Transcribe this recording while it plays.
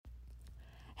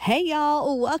Hey,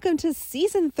 y'all. Welcome to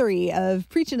season 3 of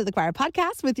Preaching to the Choir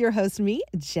podcast with your host, me,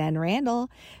 Jen Randall.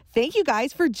 Thank you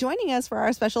guys for joining us for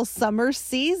our special summer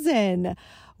season.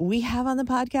 We have on the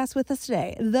podcast with us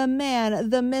today the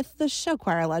man, the myth, the show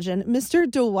choir legend, Mr.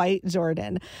 Dwight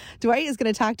Jordan. Dwight is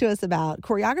going to talk to us about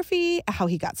choreography, how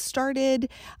he got started,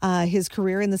 his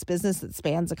career in this business that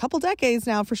spans a couple decades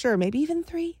now for sure, maybe even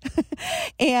 3.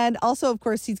 And also, of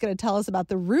course, he's going to tell us about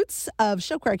the roots of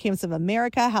Show Choir Camps of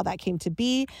America, how that came to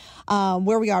be,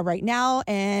 where we are right now,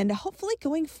 and hopefully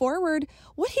going forward,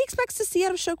 what he expects to see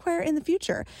out of show choir in the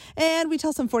future. And we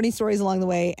tell some funny stories along the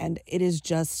way, and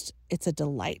it's a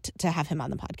delight to have him on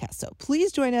the podcast. So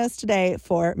please join us today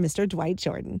for Mr. Dwight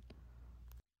Jordan.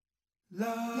 Preaching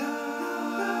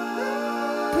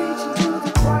to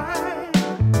the choir.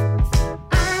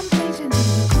 I'm preaching to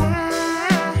the choir.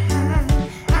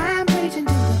 I'm preaching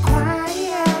to the choir.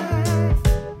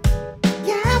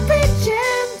 Yeah, I'm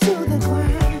preaching to the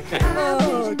choir.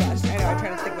 Oh gosh, I know. I try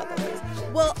to think about those things.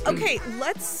 Well, okay,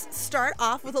 let's start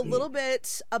off with a little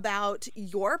bit about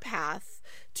your path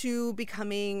to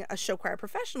becoming a show choir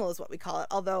professional is what we call it.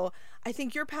 Although I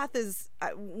think your path is,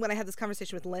 when I had this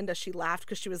conversation with Linda, she laughed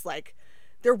because she was like,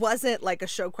 there wasn't like a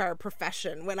show choir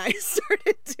profession when I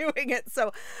started doing it.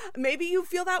 So maybe you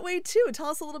feel that way too. Tell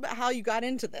us a little bit how you got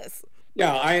into this.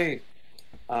 Yeah,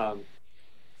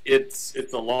 it's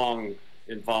a long,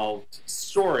 involved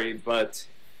story, but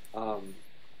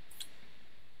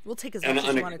we'll take as an much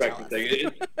as you want to tell us.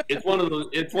 unexpected thing. It's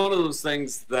one of those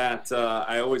things that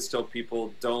I always tell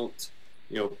people, don't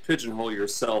pigeonhole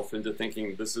yourself into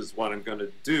thinking this is what I'm going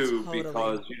to do. Totally.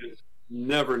 Because you just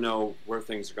never know where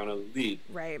things are going to lead.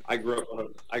 Right. I grew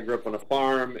up on a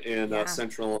farm in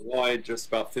central Illinois, just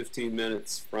about 15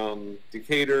 minutes from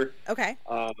Decatur. Okay.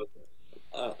 A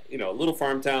little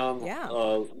farm town, Yeah.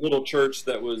 Little church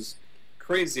that was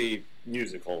crazy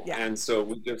musical. Yeah. And so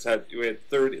we had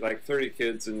 30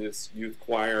 kids in this youth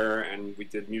choir, and we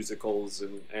did musicals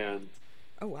and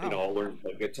Oh, wow. learned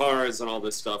the guitars and all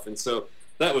this stuff. And so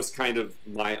that was kind of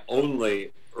my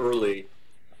only early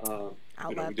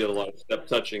we did a lot of step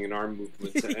touching in our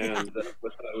movement. Yeah. And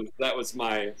but that was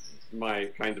my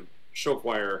kind of show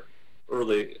choir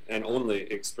early and only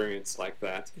experience like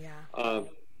that. Yeah.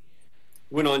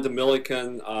 Went on to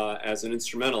Millikan as an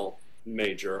instrumental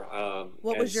major.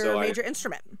 What was your major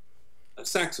instrument?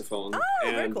 Saxophone. Oh,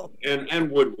 very cool.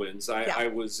 And woodwinds. Yeah. I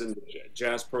was in the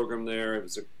jazz program there. It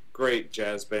was a great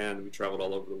jazz band. We traveled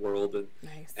all over the world.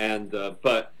 Nice.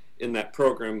 But in that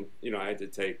program, I had to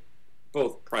take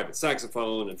both private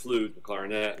saxophone and flute and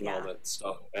clarinet and all that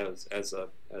stuff as a.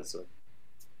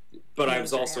 But I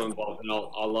was also involved in a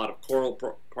lot of choral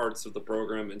parts of the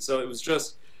program, and so it was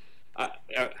just.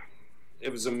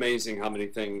 It was amazing how many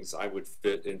things I would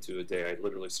fit into a day. I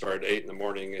literally start at 8 in the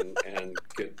morning and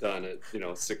get done at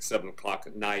 6, 7 o'clock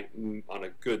at night on a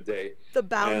good day. The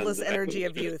boundless energy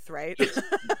of youth, right?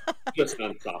 Just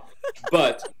nonstop.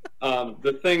 But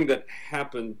the thing that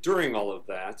happened during all of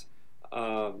that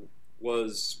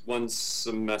was one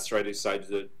semester I decided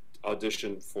to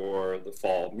audition for the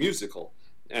fall musical.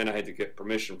 And I had to get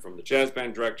permission from the jazz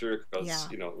band director because,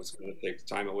 it was going to take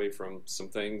time away from some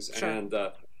things. Sure. And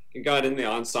got in the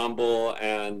ensemble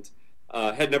and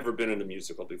had never been in a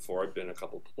musical before. I'd been in a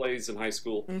couple plays in high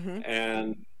school.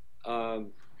 Mm-hmm.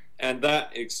 And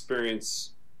that experience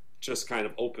just kind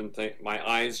of opened my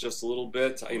eyes just a little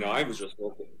bit. I was just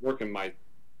working my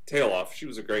tail off. She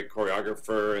was a great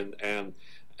choreographer, and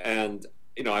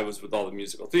I was with all the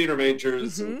musical theater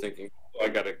majors and thinking, I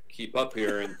got to keep up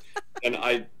here. And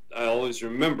I always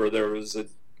remember there was a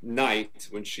night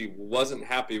when she wasn't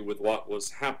happy with what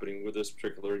was happening with this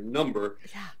particular number,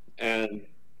 and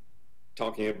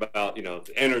talking about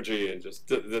the energy and just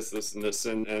this and this,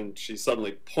 and she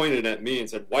suddenly pointed at me and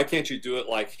said, "Why can't you do it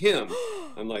like him?"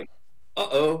 I'm like,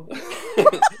 uh-oh.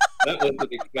 That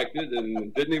wasn't expected,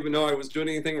 and didn't even know I was doing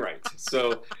anything right.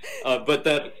 So but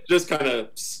that just kind of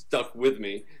stuck with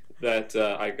me, that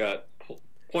I got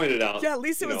pointed out. Yeah, at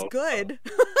least it was good.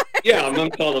 Yeah,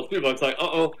 amongst all those people, I was like,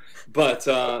 uh-oh. But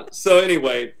so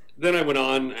anyway, then I went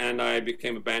on and I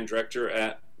became a band director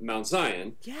at Mount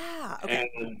Zion. Yeah. Okay.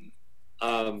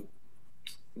 And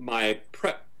my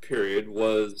prep period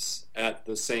was at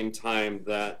the same time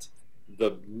that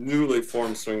the newly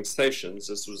formed Swing Stations,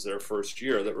 this was their first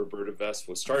year that Roberta Vest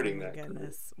was starting that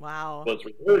group, wow, was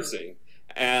rehearsing.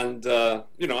 And, I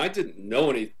didn't know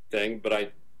anything, but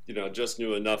I, just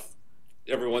knew enough.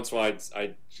 Every once in a while,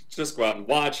 I'd just go out and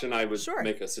watch, and I would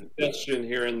make a suggestion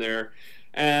here and there,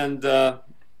 and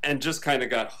just kind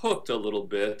of got hooked a little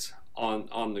bit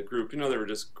on the group. They were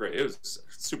just great. It was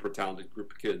a super talented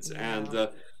group of kids, and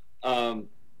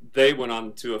they went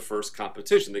on to a first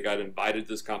competition. They got invited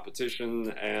to this competition,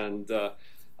 and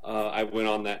I went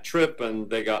on that trip, and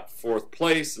they got fourth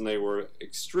place, and they were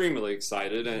extremely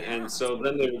excited. And so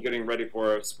then they were getting ready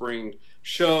for a spring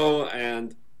show,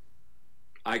 and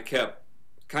I kept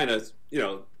kind of,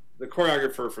 the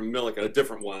choreographer from Milliken, a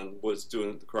different one, was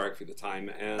doing the choreography at the time,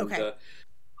 and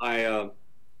I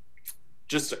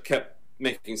just kept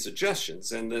making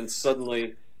suggestions, and then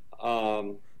suddenly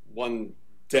one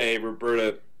day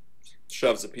Roberta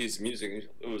shoves a piece of music.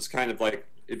 It was kind of like,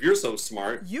 if you're so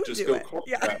smart, You just do go it.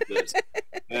 choreograph this.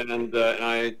 And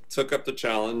I took up the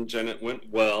challenge, and it went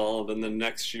well. Then the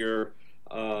next year,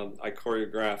 I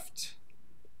choreographed,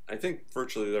 I think,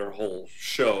 virtually their whole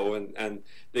show, and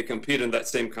they competed in that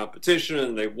same competition,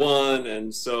 and they won.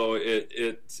 And so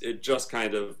it just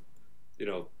kind of,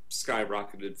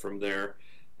 skyrocketed from there.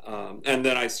 And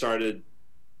then I started,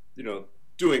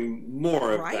 doing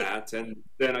more of Right. that, and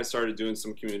then I started doing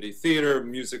some community theater,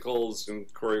 musicals,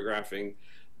 and choreographing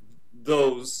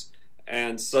those.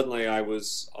 And suddenly I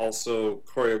was also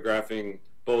choreographing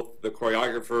both the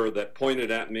choreographer that pointed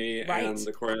at me Right. and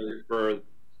the choreographer.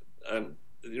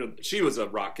 She was a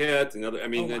Rockette, and other. I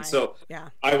mean, Oh, and my. so Yeah.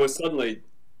 I was suddenly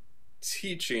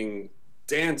teaching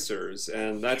dancers,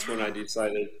 and that's when I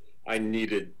decided I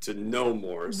needed to know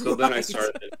more. So then I Right.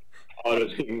 started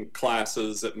auditing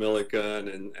classes at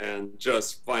Millikan, and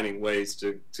just finding ways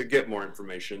to get more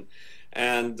information,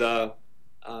 and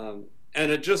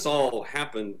it just all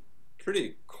happened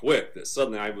pretty quick. That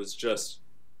suddenly I was just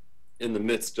in the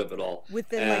midst of it all.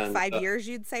 Within And, like 5 years,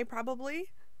 you'd say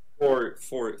probably? for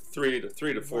 3 to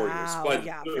 4 years. Wow. By the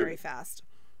Yeah, third, very fast.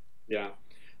 yeah,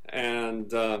 and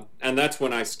that's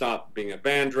when I stopped being a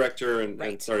band director, and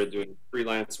Right. started doing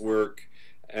freelance work,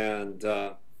 and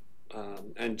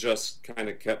just kind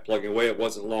of kept plugging away. It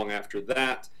wasn't long after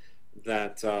that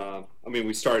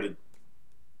we started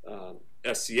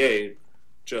SCA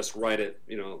just right at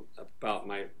about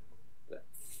my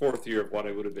fourth year of what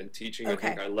I would have been teaching. Okay.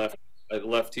 I think I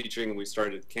left teaching, and we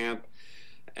started camp,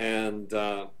 and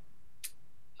then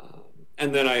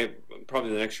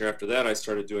probably the next year after that, I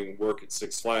started doing work at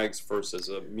Six Flags, first as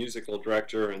a musical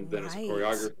director, and then as a Right.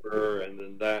 choreographer, and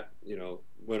then that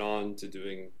went on to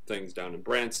doing things down in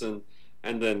Branson,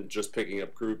 and then just picking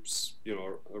up groups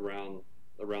around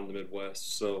the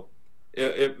Midwest. So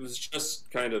it was just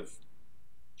kind of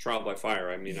trial by fire.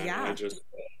 I mean, Yeah. I just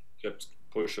kept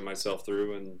pushing myself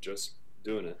through and just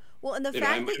doing it. Well, and the You know,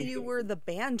 fact I'm- that you were the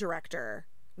band director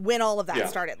when all of that Yeah.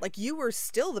 started, like you were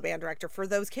still the band director for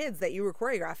those kids that you were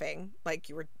choreographing, like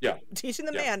you were Yeah. teaching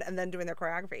them Yeah. band and then doing their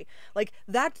choreography. Like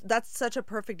that's such a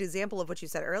perfect example of what you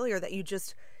said earlier, that you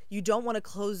don't want to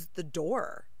close the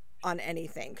door on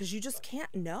anything because you just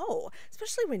can't know,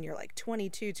 especially when you're like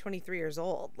 22, 23 years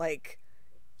old. Like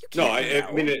you No, can't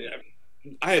I know. mean,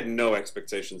 I had no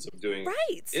expectations of doing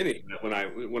Right. any of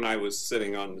it when I was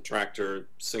sitting on the tractor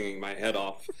singing my head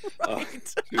off Right.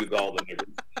 to all the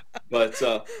niggers. But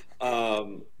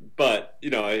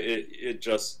it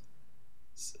just,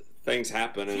 things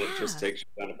happen, and it just Yeah. takes you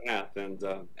down a path, and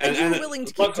And you were willing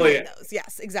to keep luckily, doing those.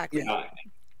 Yes, exactly. yeah.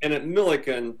 And at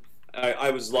Millikan,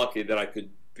 I was lucky that I could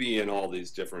be in all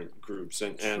these different groups,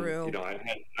 and True.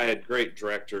 I had great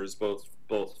directors, both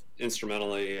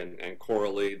instrumentally and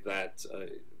chorally, that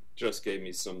just gave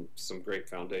me some great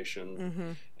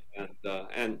foundation. Mm-hmm.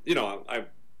 And I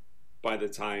by the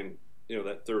time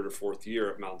that third or fourth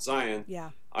year at Mount Zion,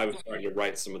 Yeah. I was starting to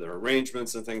write some of their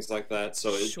arrangements and things like that.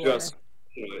 So it Sure. just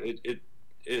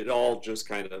it all just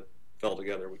kind of fell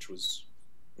together, which was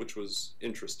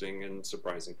interesting and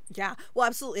surprising. Yeah, well,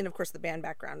 absolutely, and of course, the band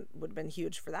background would have been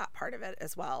huge for that part of it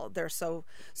as well. There's so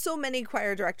many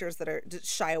choir directors that are just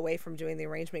shy away from doing the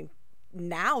arrangement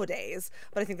nowadays,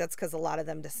 but I think that's because a lot of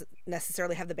them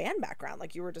necessarily have the band background,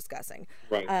 like you were discussing.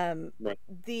 Right. Right.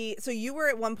 So you were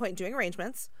at one point doing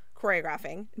arrangements,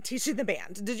 choreographing, and teaching the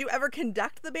band. Did you ever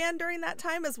conduct the band during that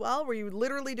time as well? Were you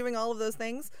literally doing all of those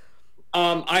things?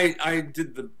 I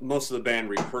did most of the band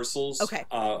rehearsals. Okay.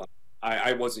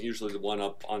 I wasn't usually the one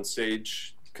up on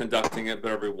stage conducting it,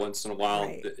 but every once in a while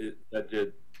Right. that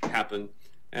did happen.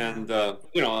 And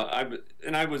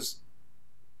I was,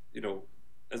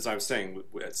 as I was saying,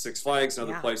 at Six Flags and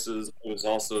other Yeah. places, I was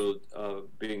also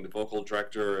being the vocal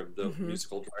director, the Mhm.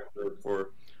 musical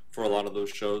director for a lot of those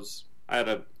shows. I had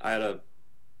a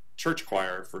church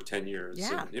choir for 10 years.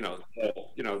 Yeah.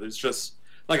 And, there's just,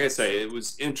 like I say, it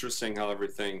was interesting how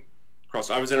everything crossed.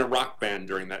 I was in a rock band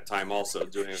during that time also,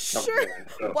 doing a cover Sure. band.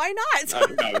 So Why not? I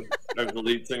was the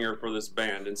lead singer for this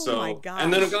band, and Oh so my gosh.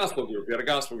 and then a gospel group. We had a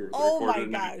gospel group. that Oh my recorded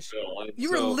in gosh. Nashville, and You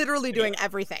were so, literally doing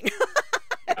everything.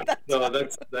 so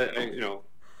that's that.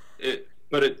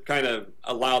 but it kind of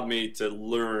allowed me to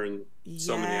learn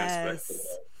so many aspects of Yes.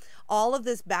 it. All of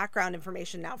this background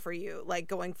information now for you, like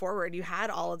going forward, you had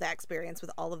all of that experience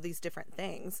with all of these different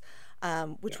things,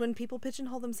 which Yeah. when people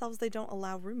pigeonhole themselves, they don't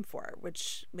allow room for,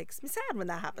 which makes me sad when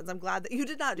that happens. I'm glad that you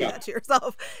did not do Yeah. that to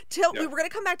yourself. Yeah. We're going to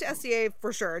come back to SCA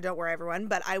for sure. Don't worry, everyone.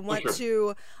 But I want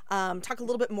sure. to talk a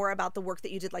little bit more about the work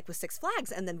that you did, like with Six Flags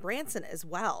and then Branson as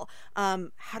well.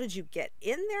 How did you get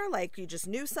in there? Like, you just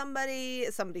knew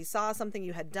somebody saw something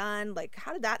you had done. Like,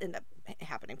 how did that end up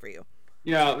happening for you?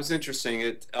 Yeah, it was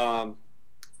interesting.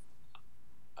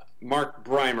 Mark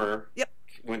Breimer Yep.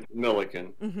 went to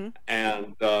Millikan, Mm-hmm.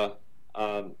 and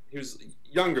he was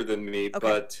younger than me, Okay.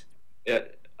 but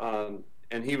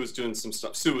and he was doing some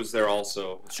stuff. Sue was there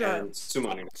also, Sure. and Sue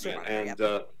Monahan, Sue Monahan, and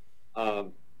yep.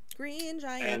 um, Green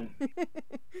Giant. and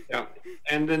yeah,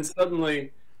 and then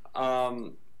suddenly, I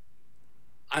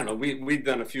don't know. We'd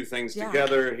done a few things Yeah.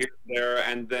 together here and there,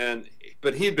 and then,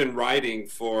 but he'd been writing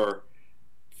for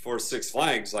Six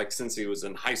Flags like since he was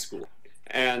in high school,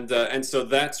 and so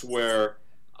that's where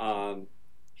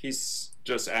he's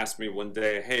just asked me one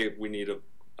day, hey, we need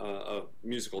a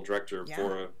musical director Yeah.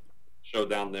 for a show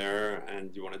down there,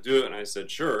 and you want to do it? And I said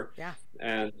sure. Yeah.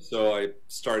 And so I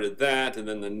started that, and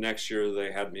then the next year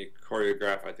they had me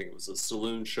choreograph, I think it was a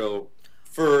saloon show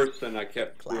first, and I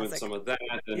kept doing Classic. some of that,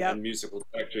 and, Yep. and musical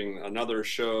directing another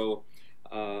show,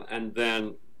 and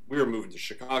then we were moving to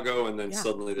Chicago, and then Yeah.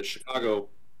 suddenly the Chicago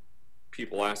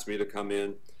people asked me to come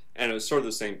in, and it was sort of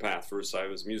the same path. First I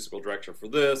was musical director for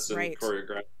this and Right.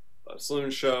 choreographed a saloon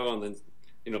show, and then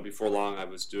before long I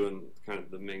was doing kind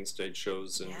of the main stage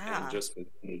shows, and Yeah. just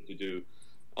continued to do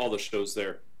all the shows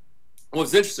there. What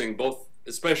was interesting, both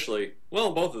of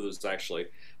those actually,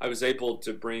 I was able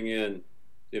to bring in,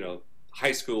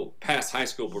 past high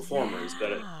school performers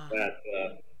Yeah.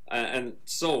 and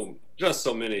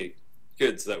so many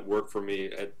kids that work for me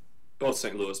at both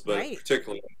St. Louis, but Right.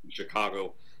 particularly in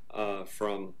Chicago,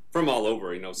 from all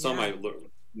over. Some Yeah. I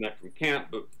met from camp,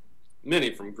 but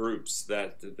many from groups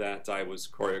that I was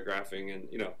choreographing, and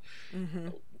Mm-hmm.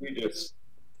 we just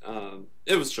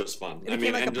it was just fun. It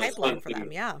became like a and just pipeline fun for to-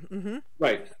 them. Yeah. Mm-hmm.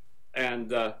 Right.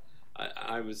 And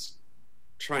I was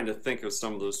trying to think of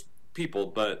some of those people,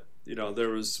 but there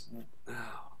was,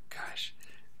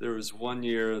 there was one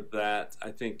year that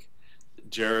I think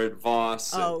Jared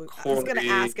Voss and Oh, I was Corey, going to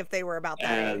ask if they were about that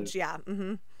and- age. Yeah.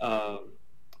 Mm-hmm.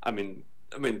 I mean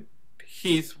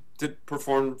Heath did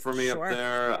perform for me Sure. up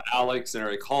there. Alex and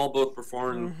Eric Hall both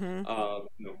performed.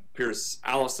 Mm-hmm. Pierce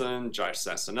Allison, Josh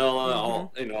Sassanella,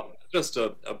 all just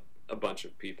a bunch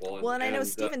of people. Well, and I know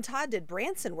Stephen Todd did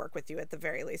Branson work with you at the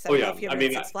very least. I Oh don't know yeah, if you I ever mean,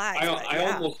 did Six Flags. I but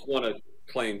yeah. almost want to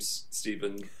claim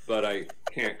Stephen, but I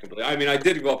can't completely. I mean, I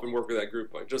did go up and work with that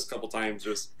group just a couple times,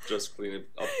 just cleaning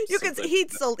up. You could. something.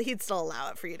 He'd still allow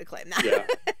it for you to claim that.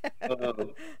 Yeah,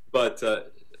 but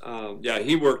yeah,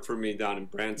 he worked for me down in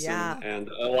Branson, Yeah. and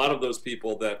a lot of those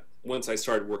people that once I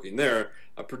started working there,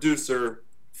 a producer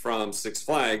from Six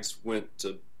Flags went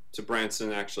to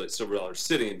Branson, actually at Silver Dollar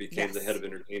City, and became the Yes. head of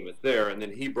entertainment there. And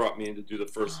then he brought me in to do the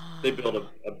first. They built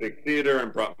a big theater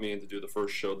and brought me in to do the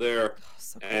first show there,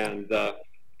 So cool.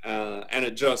 and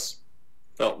it just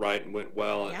felt right and went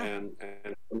well. Yeah. And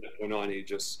from that point on, he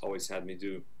just always had me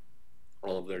do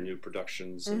all of their new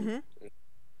productions and Mm-hmm.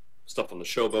 stuff on the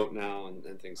Showboat now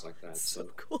and things like that. So So.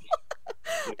 cool.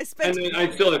 I And spent. then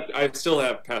I still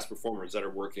have past performers that are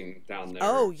working down there.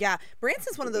 Oh yeah,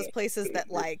 Branson's one of those Yeah. places that,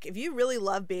 like, if you really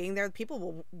love being there, people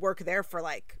will work there for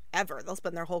like ever. They'll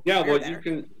spend their whole Yeah, career well,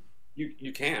 there.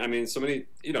 you can. I mean, so many.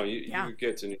 Yeah. You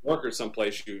get to New York or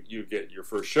someplace, you get your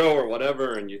first show or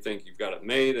whatever, and you think you've got it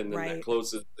made, and then Right. that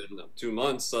closes in 2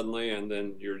 months suddenly, and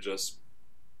then you're just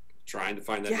trying to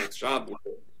find that Yeah. next job.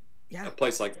 Yeah. A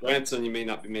place like Branson, you may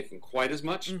not be making quite as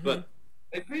much, Mhm. but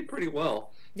they pay pretty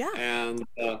well. Yeah. And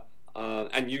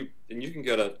you can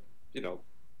get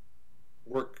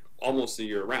work almost a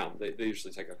year round. They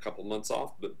usually take a couple months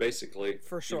off, but basically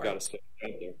For sure. you've got to stay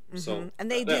out there. So Mhm.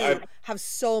 And they do I- have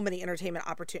so many entertainment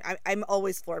opportunities. I'm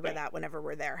always floored by that whenever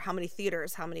we're there. How many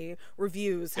theaters, how many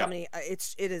reviews, how Yeah. many?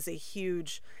 It is a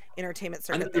huge entertainment And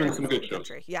circuit they're there doing some in good the shows.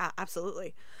 country. Yeah,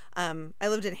 absolutely. I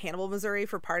lived in Hannibal, Missouri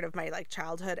for part of my like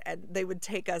childhood, and they would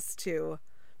take us to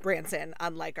Branson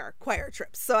on like our choir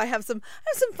trips. So I have some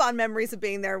fond memories of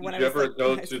being there when Did you I was ever like,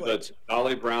 go in high to school the age.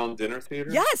 Dolly Brown Dinner Theater?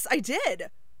 Yes, I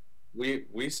did.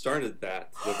 We started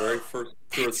that the very first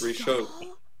 2 or 3 shows.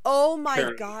 Oh my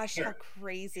Karen- gosh, how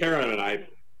crazy. Karen and I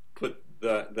put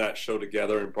that show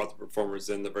together and brought the performers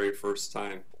in the very first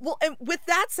time. Well, and with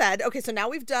that said, okay, so now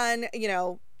we've done,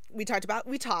 we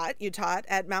taught. You taught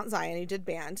at Mount Zion. You did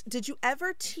band. Did you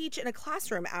ever teach in a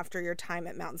classroom after your time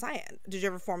at Mount Zion? Did you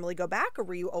ever formally go back, or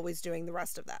were you always doing the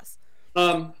rest of this?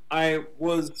 I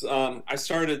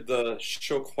started the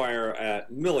show choir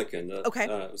at Milliken. Okay.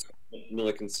 It was called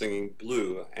Milliken Singing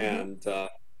Blue, and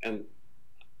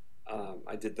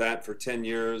I did that for 10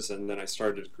 years, and then I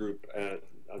started a group at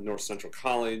North Central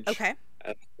College Okay.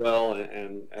 as well,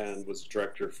 and was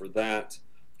director for that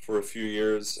for a few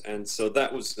years, and so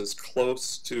that was as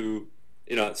close to,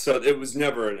 so it was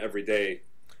never an everyday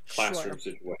classroom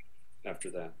situation after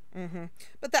that.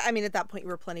 But that, I mean, at that point you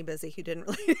were plenty busy. You didn't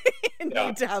really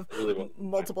need to have really wasn't.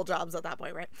 multiple jobs at that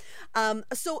point, right?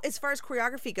 So as far as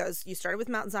choreography goes, you started with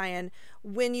Mount Zion.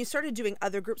 When you started doing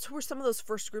other groups, who were some of those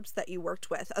first groups that you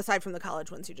worked with, aside from the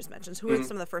college ones you just mentioned? Who were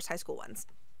some of the first high school ones?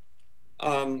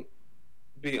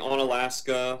 Beyond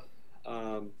Alaska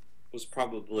was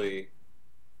probably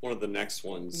one of the next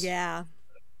ones. Yeah.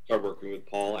 Started working with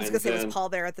Paul. I was going to say, was Paul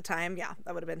there at the time? Yeah,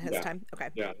 that would have been his time. Okay.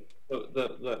 Yeah,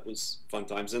 that was fun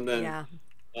times. And then Yeah.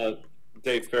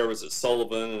 Dave Fair was at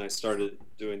Sullivan, and I started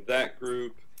doing that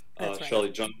group. That's right. Shelley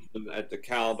Johnson at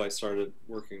DeKalb, I started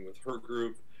working with her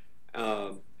group.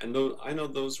 And I know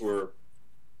those were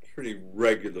pretty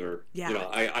regular. Yeah.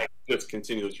 I just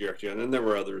continued year after year. And then there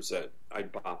were others that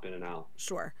I'd bop in and out.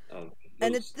 Sure.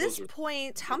 And at this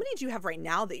point, how many do you have right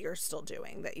now that you're still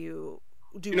doing, that you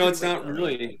do? It's not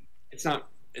really, it's not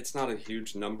a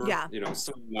huge number. Yeah.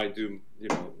 Some might do,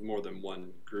 more than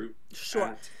one group.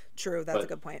 Sure. True. That's a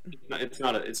good point. It's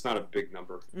not a big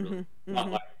number. Really.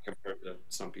 Not like compared to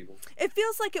some people. It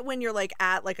feels like it when you're like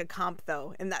at like a comp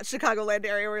though, in that Chicagoland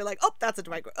area where you're like, oh, that's a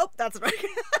Dwight group. Oh, that's a Dwight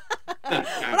group. But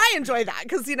I enjoy that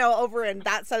because, over in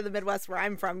that side of the Midwest where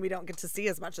I'm from, we don't get to see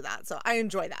as much of that. So I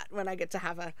enjoy that when I get to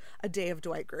have a day of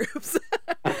Dwight groups.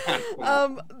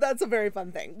 That's a very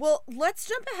fun thing. Well, let's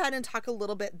jump ahead and talk a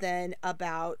little bit then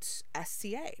about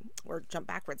SCA, or jump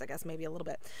backwards, I guess, maybe a little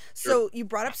bit. Sure. So you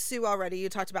brought up Sue already. You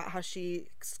talked about how she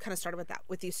kind of started with that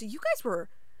with you. So you guys were,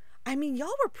 y'all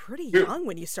were pretty young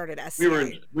when you started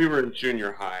SCA. We were in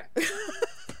junior high.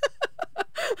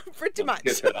 Pretty much.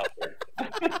 Get that out there.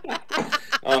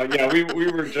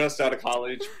 We were just out of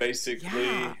college, basically.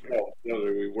 Yeah. Well,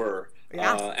 we were.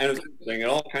 Yeah. And it was interesting. It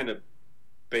all kind of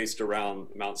based around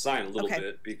Mount Zion a little Okay.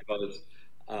 bit because,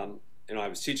 I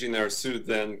was teaching there. Sue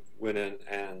then went in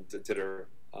and did her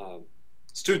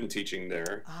student teaching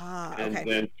there. And Okay.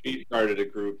 then she started a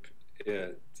group,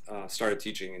 started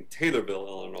teaching in Taylorville,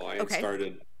 Illinois, and Okay.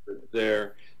 started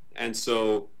there. And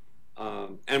so,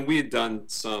 and we had done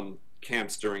some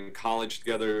camps during college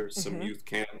together, some youth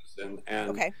camps, and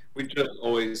Okay. we just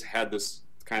always had this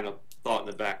kind of thought in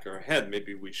the back of our head,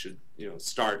 maybe we should,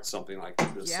 start something like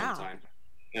this Yeah. sometime.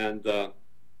 And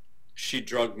she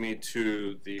drugged me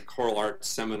to the Choral Arts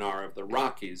Seminar of the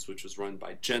Rockies, which was run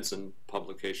by Jensen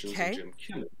Publications Okay. and Jim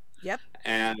Kimmel. Yep.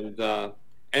 And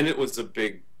it was a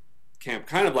big camp,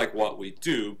 kind of like what we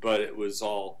do, but it was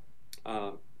all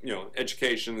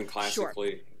education and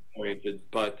classically oriented.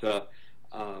 But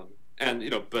all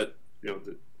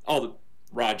the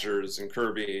Rogers and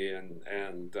Kirby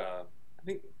and I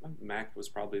think Mac was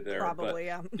probably there. Probably,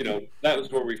 but, yeah. That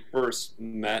was where we first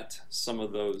met some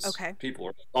of those Okay. people,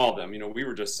 or saw them. We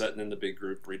were just sitting in the big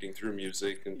group reading through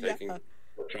music and taking Yeah.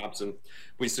 workshops, and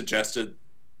we suggested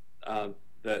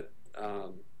that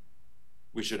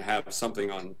we should have something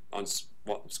on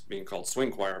what's being called swing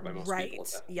choir by most people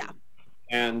at that Yeah.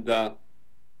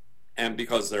 and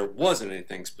because there wasn't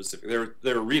anything specific,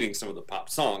 they were reading some of the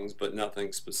pop songs, but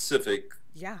nothing specific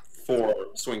Yeah. for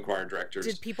swing choir directors.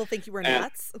 Did people think you were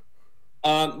nuts?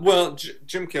 Well,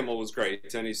 Jim Kimmel was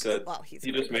great, and he said, Well, he's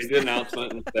he just great. made the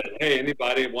announcement and said, hey,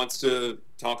 anybody wants to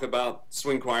talk about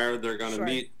swing choir, they're going to Sure.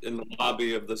 meet in the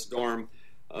lobby of this dorm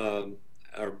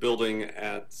or building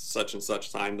at such and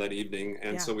such time that evening.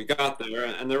 And Yeah. so we got there,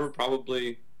 and there were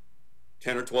probably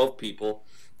 10 or 12 people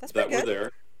That's that pretty were good.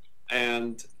 there.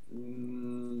 And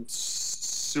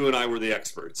Sue and I were the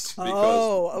experts because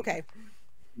Oh, okay.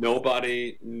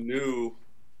 nobody knew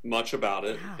much about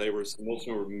it. Yeah. Most of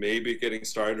them were maybe getting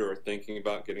started or thinking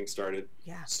about getting started.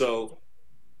 Yeah. So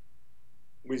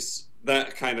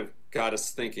that kind of got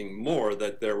us thinking more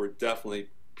that there were definitely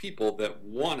people that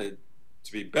wanted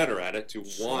to be better at it,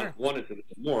 wanted to do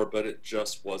more, but it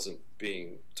just wasn't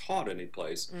being taught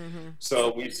anyplace. Mm-hmm.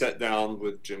 So we sat down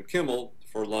with Jim Kimmel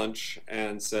for lunch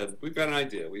and said, we've got an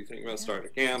idea. We think about starting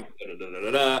a camp,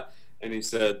 and he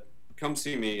said, come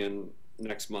see me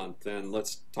next month and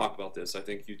let's talk about this. I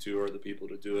think you two are the people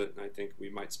to do it, and I think we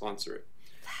might sponsor it.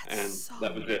 That's so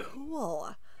that was it.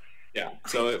 cool. Yeah.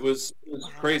 So it was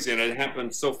crazy, and it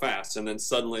happened so fast. And then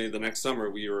suddenly the next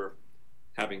summer we were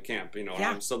having camp, you know,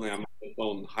 Yeah. and I'm on the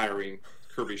phone hiring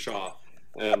Kirby Shaw,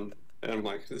 and I'm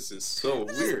like, this is so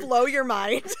Just weird. blow your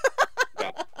mind.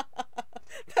 Yeah.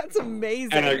 That's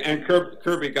amazing. And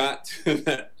Kirby got to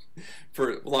that,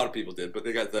 for a lot of people did, but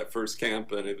they got to that first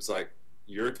camp, and it was like,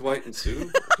 you're Dwight and Sue?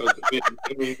 Because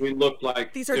we looked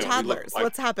like, These are you know, we looked toddlers. like-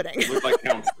 What's happening? we looked like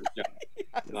counselors, yeah.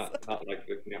 Yes. Not like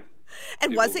the camp.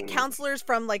 And was people it when- counselors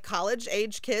from like college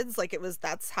age kids? Like it was,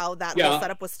 that's how that Yeah, whole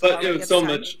setup was still But already it at was the so time?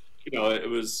 much, you know, it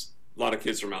was a lot of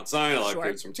kids from Mount Zion, a lot Sure. of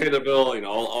kids from Taylorville, you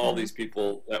know, all Mhm. these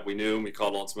people that we knew, and we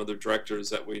called on some other directors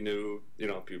that we knew, you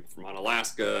know, people from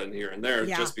Alaska and here and there,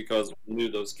 Yeah. just because we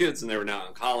knew those kids and they were now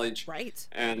in college, Right.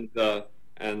 and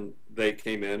they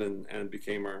came in and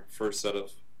became our first set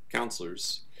of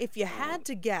counselors. If you had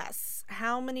to guess,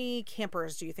 how many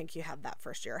campers do you think you had that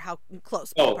first year? How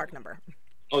close, Oh. ballpark number?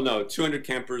 Oh no, 200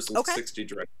 campers and Okay. 60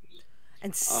 directors.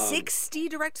 And 60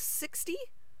 direct 60?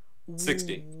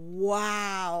 60.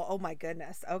 Wow. Oh my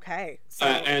goodness. Okay. So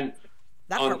And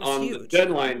that part was on huge. the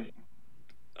deadline,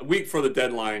 a week for the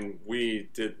deadline, we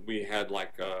had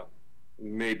like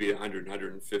maybe 100,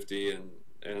 150,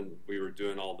 and we were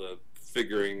doing all the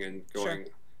figuring and going,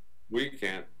 we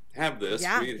can't have this.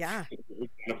 Yeah, we, yeah. we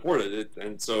can't afford it.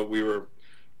 And so we were,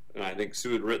 and I think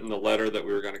Sue had written the letter that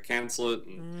we were going to cancel it,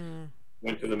 and Mm,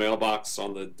 went to the mailbox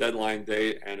on the deadline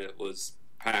date, and it was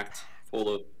packed full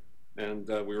of, and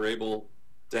we were able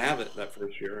to have it that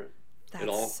first year. that's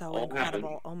all- so all incredible.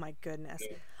 happened. Oh my goodness.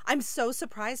 Yeah. I'm so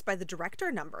surprised by the director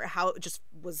number. How it just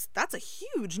was, that's a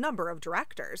huge number of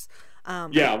directors.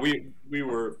 Yeah, we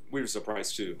were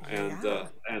surprised too, and Yeah.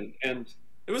 and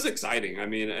it was exciting. I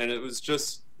mean, and it was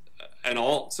just, and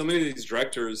so many of these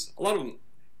directors, a lot of them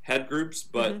had groups,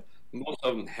 but Mm-hmm. most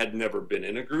of them had never been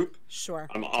in a group. Sure.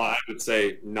 I would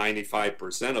say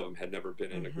 95% of them had never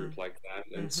been in a Mhm. group like that,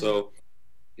 and Mhm. so,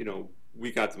 you know,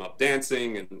 we got them up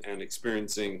dancing and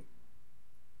experiencing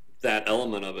that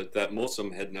element of it that most of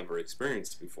them had never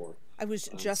experienced before. I was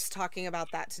just talking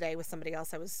about that today with somebody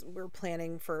else. We were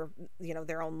planning for, you know,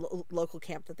 their own local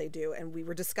camp that they do, and we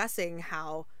were discussing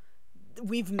how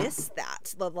we've missed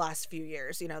that the last few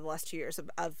years, you know, the last 2 years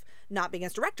of not being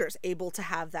as directors able to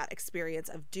have that experience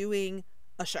of doing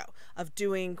a show, of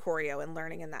doing choreo and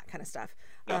learning and that kind of stuff.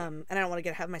 Yeah. And I don't want to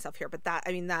get ahead of myself here, but that,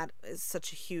 I mean, that is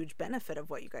such a huge benefit of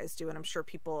what you guys do. And I'm sure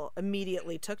people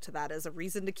immediately took to that as a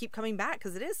reason to keep coming back,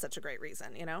 because it is such a great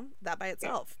reason, you know, that by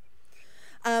itself.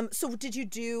 So did you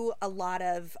do a lot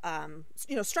of,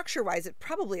 you know, structure wise, it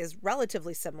probably is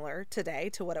relatively similar today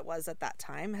to what it was at that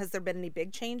time. Has there been any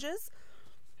big changes?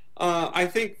 I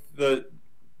think the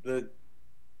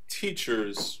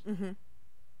teachers Mhm.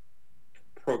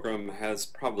 program has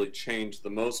probably changed the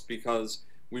most, because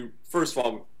first of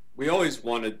all, we always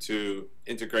wanted to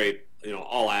integrate, you know,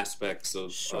 all aspects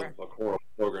of Sure. a choral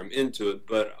program into it,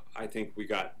 but I think we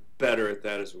got better at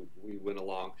that as we went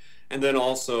along. And then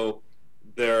also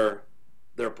their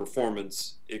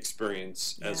performance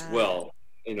experience as Yeah. well.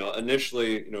 You know,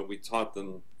 initially, you know, we taught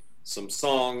them some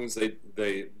songs. They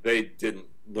didn't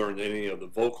learn any of the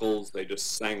vocals. They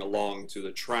just sang along to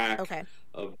the track Okay.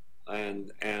 of,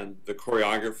 and the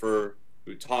choreographer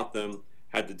who taught them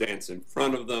had to dance in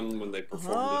front of them when they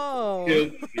performed Oh.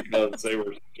 it for kids, because they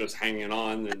were just hanging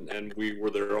on, and we were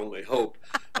their only hope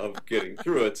of getting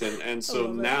through it. And so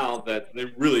love it. now that they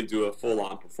really do a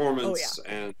full-on performance, Oh,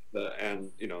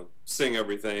 and you know, sing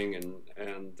everything,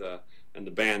 and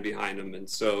the band behind them, and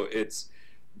so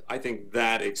I think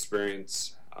that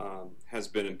experience has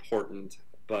been important,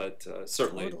 but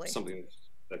certainly Totally. something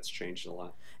that's changed a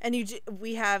lot. And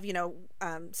we have, you know,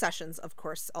 sessions, of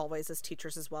course, always as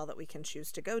teachers as well, that we can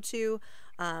choose to go to,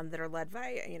 that are led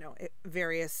by, you know,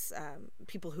 various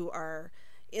people who are,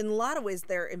 in a lot of ways,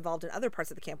 they're involved in other parts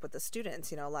of the camp with the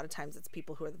students. You know, a lot of times it's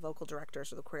people who are the vocal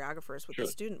directors or the choreographers with Sure.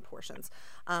 the student portions,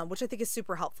 which I think is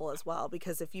super helpful as well,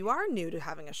 because if you are new to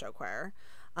having a show choir,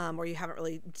 or you haven't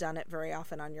really done it very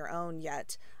often on your own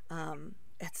yet,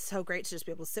 it's so great to just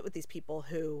be able to sit with these people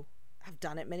who have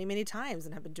done it many, many times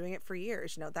and have been doing it for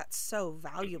years. You know, that's so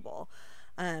valuable.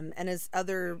 And as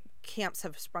other camps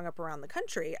have sprung up around the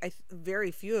country,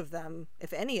 very few of them,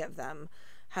 if any of them,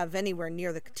 have anywhere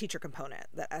near the teacher component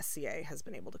that SCA has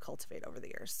been able to cultivate over the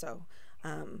years. So,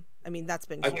 I mean, that's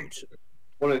been I think huge.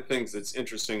 one of the things that's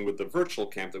interesting with the virtual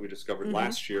camp that we discovered Mhm.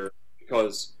 last year,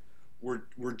 because we're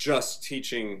just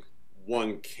teaching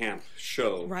one camp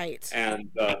show, Right.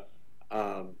 and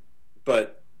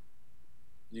but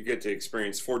you get to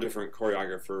experience 4 different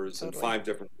choreographers and Totally. 5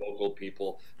 different vocal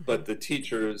people, but the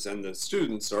teachers and the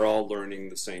students are all learning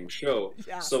the same show.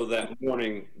 Yeah. So that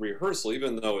morning rehearsal,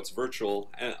 even though it's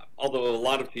virtual, and although a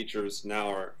lot of teachers now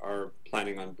are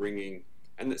planning on bringing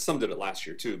and some did it last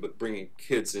year too, but bringing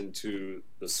kids into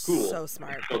the school. So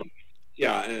smart.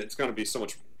 Yeah, and it's going to be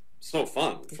so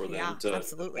fun for them Yeah, to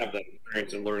absolutely. have that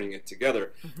experience and learning it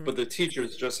together. But the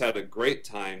teachers just had a great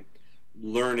time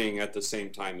learning at the same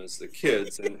time as the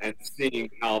kids, and seeing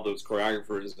how those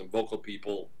choreographers and vocal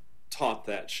people taught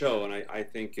that show. And I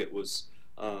think it was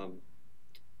a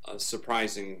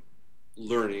surprising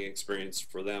learning experience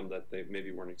for them that they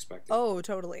maybe weren't expecting. Oh,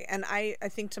 totally. And I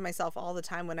think to myself all the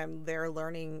time when I'm there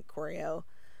learning choreo,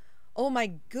 oh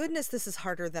my goodness, this is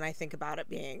harder than I think about it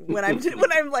being. When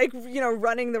I'm like,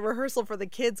 running the rehearsal for the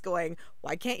kids, going,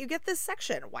 why can't you get this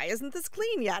section? Why isn't this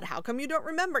clean yet? How come you don't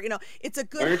remember? It's a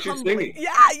good Why aren't you humbling. singing?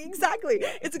 Yeah, exactly.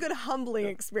 It's a good humbling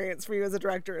experience for you as a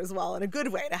director as well, in a good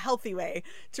way, in a healthy way,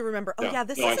 to remember, oh yeah,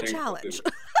 this No, I is a think so, challenge.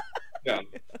 too. Yeah,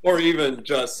 or even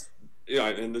just,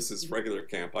 and this is regular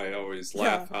camp. I always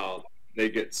laugh how they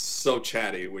get so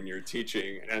chatty when you're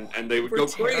teaching, and they would We're go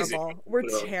terrible. crazy.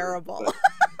 We're terrible.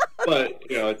 But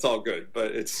it's all good.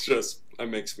 But it's just, it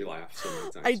makes me laugh so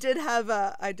many times.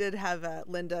 I did have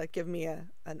Linda give me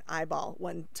an eyeball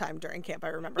one time during camp. I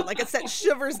remember, like, it sent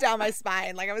shivers down my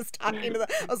spine. Like, I was talking to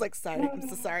I was like, sorry, I'm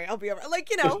so sorry. I'll be over. Like,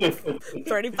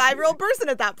 35-year-old person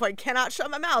at that point, cannot shut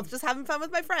my mouth, just having fun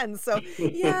with my friends. So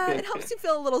yeah, it helps you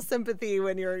feel a little sympathy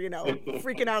when you're,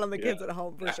 freaking out on the kids at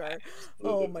home, for sure.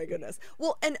 Oh my goodness.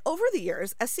 Well, and over the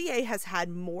years, SCA has had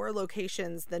more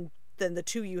locations than the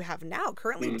two you have now.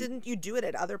 Currently, didn't you do it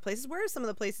at other places? Where are some of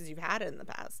the places you've had it in the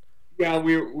past? Yeah,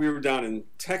 we were down in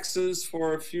Texas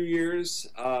for a few years.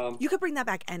 You could bring that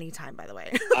back anytime, by the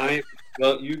way.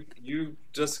 Well, you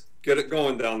just get it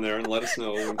going down there and let us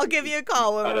know. I'll give you a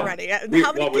call when we're ready.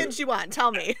 How many kids you want?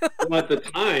 Tell me. Well, at the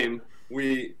time,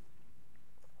 we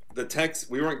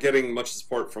weren't getting much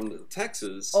support from the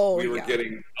Texas. Oh, we were yeah.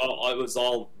 getting it was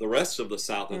all the rest of the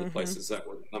South of the places that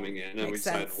were coming in, and we Makes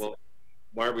said, sense. well,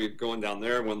 why are we going down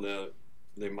there when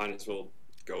they might as well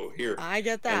go here? I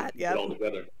get that. And Yeah. get all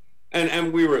together.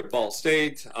 And we were at Ball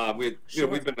State. Sure.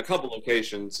 We've been a couple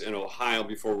locations in Ohio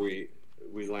before we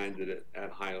landed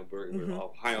at Heidelberg. We were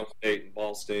Ohio State and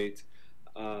Ball State.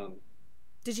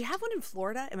 Did you have one in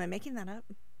Florida? Am I making that up?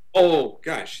 Oh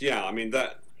gosh, yeah. I mean,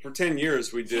 that for 10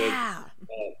 years we did Yeah.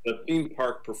 the theme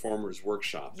park performers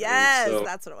workshop. Yes, And so,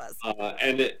 that's what it was.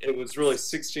 and it was really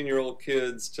 16-year-old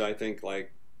kids to, I think,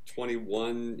 like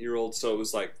 21-year-olds. So it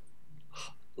was like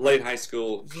late high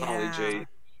school, college Yeah. age.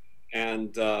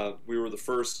 And we were the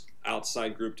first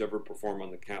outside group to ever perform on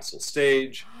the castle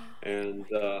stage, and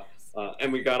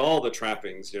we got all the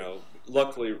trappings.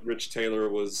 Luckily, Rich Taylor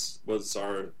was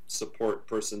our support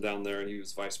person down there, and he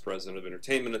was vice president of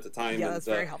entertainment at the time. Yeah, and, that's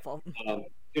very helpful.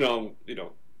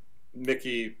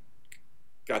 Mickey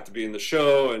got to be in the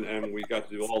show, and we got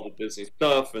to do all the Disney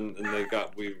stuff, and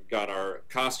we got our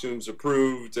costumes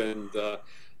approved, and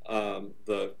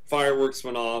the fireworks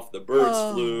went off, the birds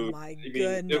flew. Oh my I mean,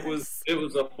 goodness. it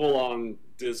was a full-on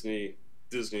Disney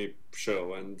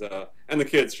show, and the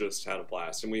kids just had a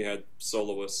blast, and we had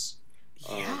soloists,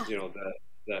 Yeah.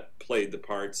 that played the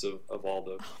parts of all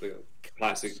the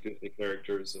classic Disney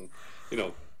characters, and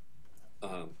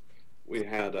we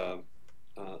had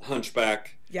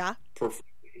Hunchback. Yeah.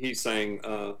 He sang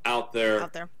out there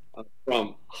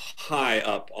from high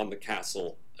up on the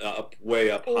castle,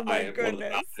 way up Oh high my at one of the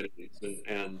goodness. balconies,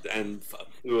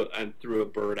 and threw a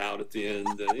bird out at the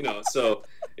end, and so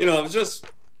it was just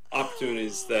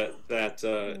opportunities that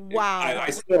Wow.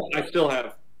 I still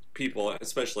have people,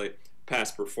 especially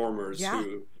past performers, Yeah.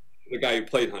 who the guy who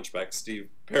played Hunchback, Steve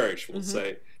Parrish, will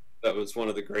say that was one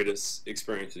of the greatest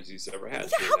experiences he's ever had.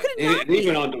 Yeah, how could it not And he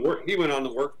went on to work. He went on to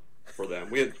work for them.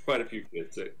 We had quite a few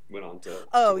kids that went on to.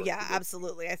 Oh work yeah, for them.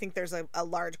 absolutely. I think there's a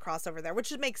large crossover there,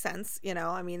 which makes sense.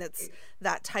 I mean, it's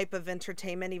that type of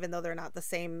entertainment, even though they're not the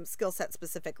same skill set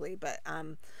specifically. But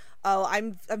I'm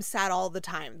sad all the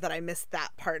time that I missed that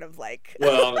part of like.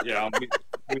 Well, yeah,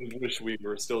 we wish we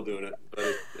were still doing it,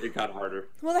 but it got harder.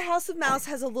 Well, the House of Mouse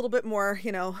has a little bit more,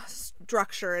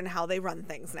 structure in how they run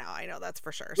things now. I know that's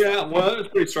for sure. So. Yeah, well, it was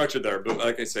pretty structured there, but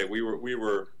like I say, we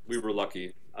were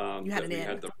lucky You had that an we in.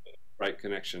 had the right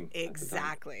connection. at the time.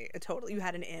 Exactly. Totally. You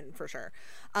had an in for sure.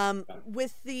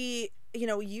 With the,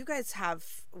 you guys have,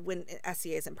 when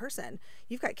SCA is in person,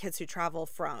 you've got kids who travel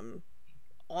from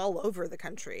all over the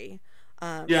country.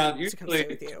 Yeah, to come stay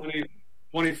usually with you.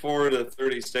 24 to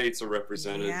 30 states are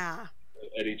represented Yeah.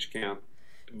 at each camp.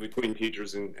 between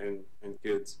teachers and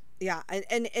kids. Yeah,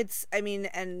 and it's, I mean,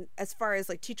 and as far as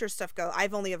like teacher stuff go,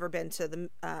 I've only ever been to the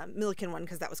Milliken one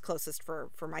because that was closest for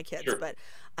my kids. Sure. But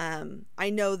I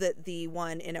know that the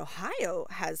one in Ohio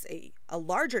has a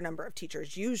larger number of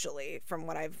teachers, usually, from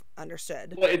what I've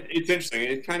understood. Well, it's interesting.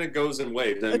 It kind of goes in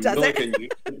waves. And Does it? Milliken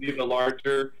used to be the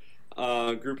larger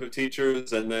group of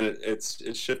teachers, and then it's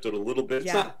shifted a little bit.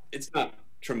 Yeah. It's not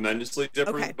tremendously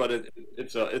different, Okay. but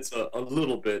it's a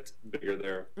little bit bigger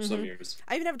there some Mhm. years.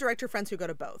 I even have director friends who go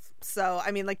to both. So, I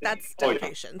mean, like, that's Oh, yeah.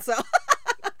 dedication. So,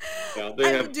 Yeah,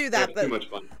 I would do that, they have but too much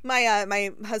fun.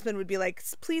 my husband would be like,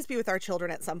 please be with our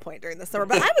children at some point during the summer.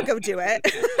 But I would go do it.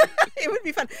 It would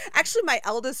be fun. Actually, my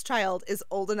eldest child is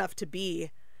old enough to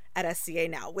be at SCA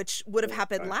now, which would have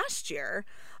happened Okay. last year.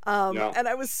 Yeah. And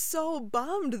I was so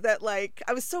bummed that, like,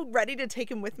 I was so ready to take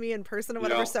him with me in person and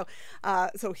whatever. Yeah.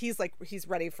 So he's like, he's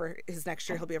ready for his next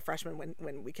year. He'll be a freshman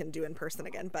when we can do in person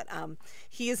again. But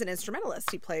he is an instrumentalist.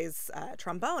 He plays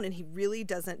trombone, and he really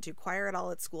doesn't do choir at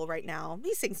all at school right now.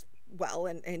 He sings well,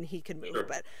 and he can move. Sure.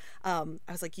 But I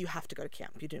was like, you have to go to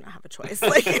camp. You do not have a choice.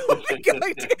 Like, you'll be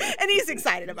going to, and he's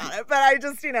excited about it. But I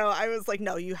just, I was like,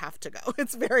 no, you have to go.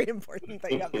 It's very important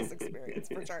that you have this experience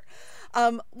for sure.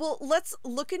 Well, let's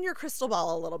look in your crystal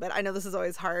ball a little bit. I know this is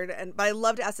always hard, but I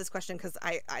love to ask this question because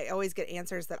I always get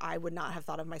answers that I would not have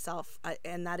thought of myself.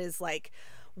 And that is like,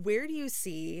 where do you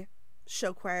see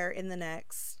show choir in the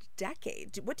next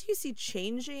decade? What do you see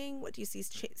changing? What do you see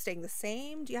staying the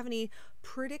same? Do you have any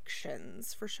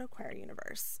predictions for show choir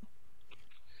universe?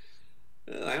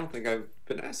 I don't think I've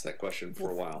been asked that question for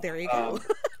a while. There you go.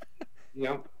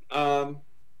 Yeah.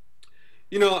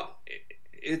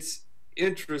 It's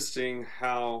interesting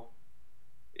how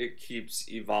it keeps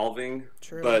evolving,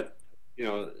 True. but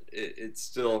it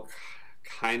still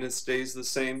kind of stays the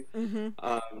same.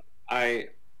 Mm-hmm.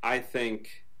 I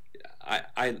think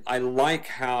I like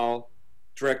how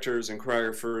directors and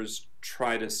choreographers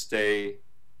try to stay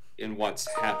in what's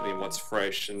happening, what's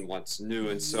fresh, and what's new,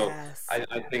 and so Yes.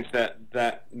 I think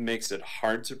that makes it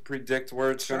hard to predict where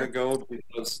it's Sure. going to go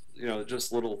because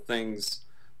just little things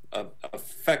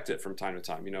affect it from time to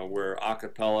time. Where a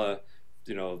cappella,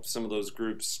 some of those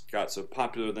groups got so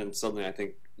popular, then suddenly I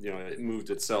think it moved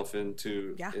itself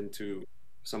into Yeah. into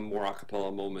some more a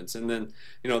cappella moments, and then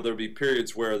there'll be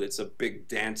periods where it's a big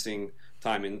dancing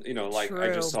time, and like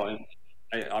I just True.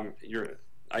 saw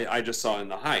I just saw In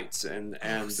the Heights, and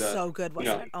So good,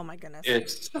 wasn't know, it? Oh my goodness.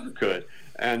 it's so good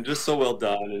and just so well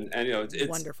done, and it's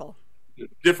Wonderful.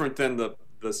 different than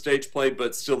the stage play,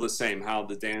 but still the same. How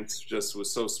the dance just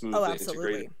was so smoothly Oh,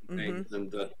 absolutely. integrated with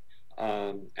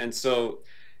things, and so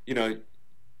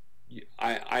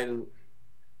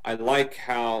I like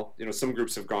how some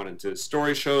groups have gone into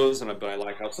story shows, but I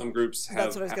like how some groups have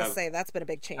That's what I was going to say. That's been a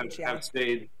big change. Yeah. have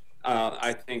stayed.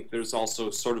 I think there's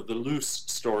also sort of the loose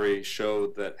story show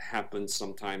that happens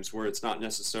sometimes where it's not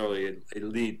necessarily a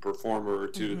lead performer or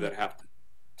two that have to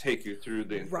take you through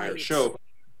the entire Right. show,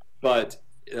 but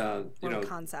More of a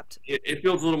concept. it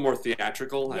feels a little more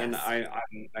theatrical, and Yes.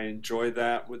 I enjoy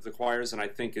that with the choirs, and I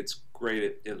think it's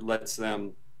great. It lets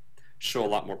them show a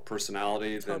lot more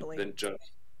personality Totally. than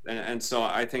just, and so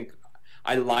I think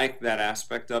I like that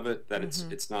aspect of it, that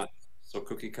it's not so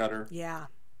cookie cutter. Yeah.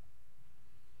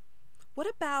 What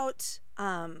about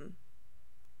when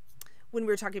we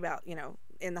were talking about,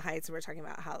 In the Heights, and we were talking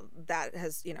about how that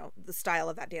has, the style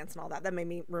of that dance and all that, that made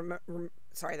me,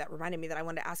 that reminded me that I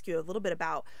wanted to ask you a little bit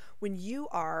about when you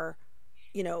are,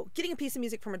 getting a piece of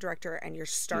music from a director and you're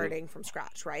starting from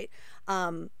scratch, right?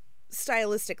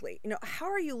 Stylistically, how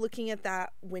are you looking at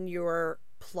that when you're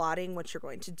plotting what you're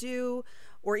going to do?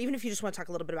 Or even if you just want to talk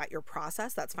a little bit about your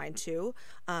process, that's fine too.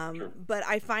 Sure. But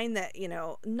I find that,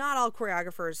 not all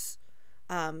choreographers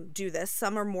do this.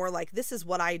 Some are more like, this is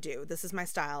what I do, this is my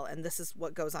style, and this is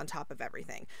what goes on top of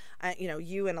everything.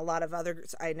 You and a lot of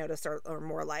others I noticed are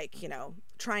more like,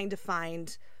 trying to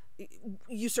find,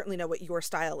 you certainly know what your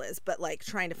style is, but like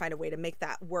trying to find a way to make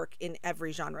that work in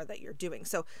every genre that you're doing.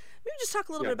 So maybe just talk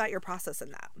a little bit about your process in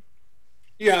that.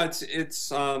 Yeah,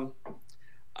 it's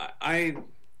I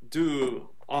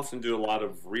often do a lot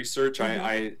of research.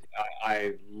 I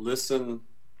listen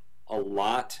a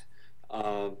lot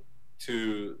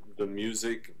to the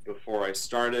music before I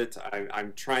start it.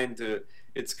 I'm trying to,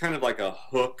 it's kind of like a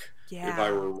hook. Yeah. If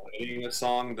I were writing a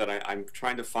song, that I'm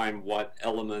trying to find what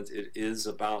element it is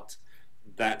about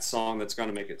that song that's going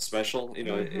to make it special.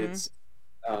 It's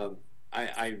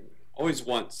I always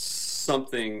want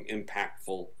something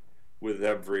impactful with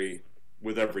every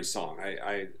song.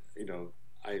 I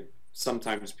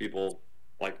sometimes people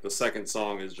like the second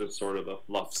song is just sort of a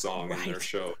fluff song in their Right.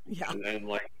 show. Yeah. And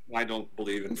like, I don't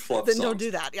believe in fluff Then songs. don't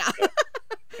do that. Yeah.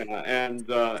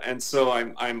 And so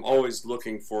I'm always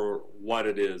looking for what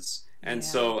it is, and Yeah.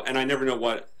 so I never know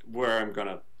where I'm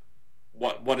gonna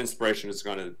what inspiration is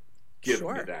gonna give me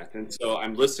Sure. that, and so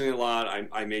I'm listening a lot.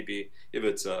 I may be, if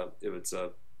it's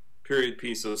a period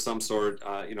piece of some sort,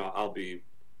 I'll be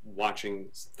watching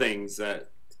things that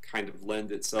kind of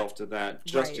lend itself to that,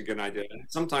 just to Right. get an idea. And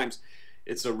sometimes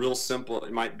it's a real simple.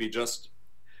 It might be just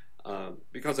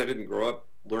because I didn't grow up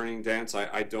learning dance.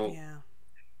 I don't. Yeah.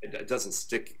 It doesn't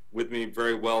stick with me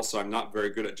very well, so I'm not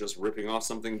very good at just ripping off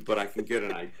something. But I can get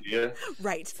an idea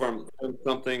Right. from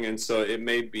something, and so it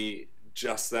may be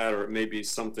just that, or it may be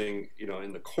something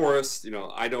in the chorus.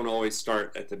 I don't always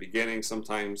start at the beginning.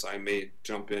 Sometimes I may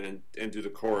jump in and do the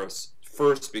chorus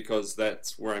first, because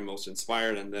that's where I'm most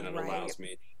inspired, and then it Right. allows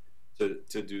me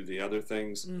to do the other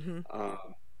things. Mm-hmm.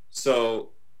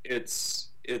 So it's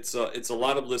a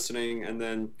lot of listening, and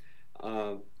then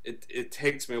it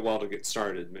takes me a while to get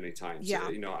started many times. Yeah.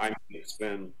 I might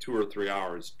spend 2 or 3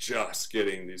 hours just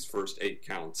getting these first 8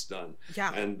 counts done,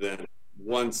 Yeah. and then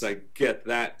once I get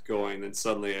that going, then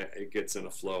suddenly it gets in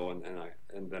a flow,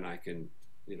 and then I can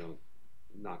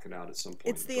knock it out at some point.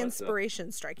 It's the But,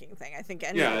 inspiration striking thing. I think Yeah,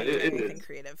 anyone doing it anything is.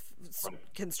 creative Right.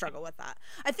 can struggle with that.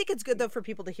 I think it's good though for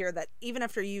people to hear that even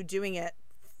after you doing it,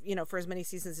 for as many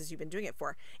seasons as you've been doing it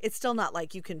for, it's still not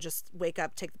like you can just wake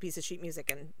up, take the piece of sheet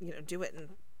music, and do it in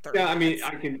 30 Yeah, I mean,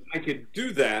 minutes. I could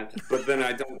do that, but then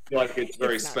I don't feel like it's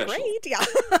very It's not special. great. Yeah.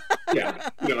 Yeah,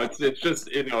 it's just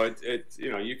it's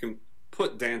you can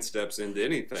put dance steps into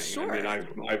anything. Sure. I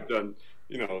mean, I've done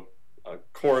a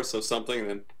chorus of something, and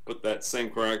then put that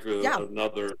same choreography with Yeah.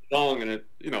 another song, and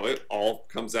it all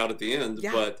comes out at the end,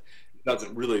 Yeah. but it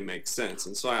doesn't really make sense.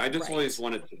 And so I just Right. always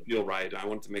want it to feel right. I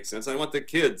want it to make sense. I want the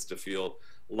kids to feel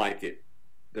like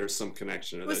there's some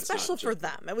connection. It was special for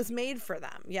them. It was made for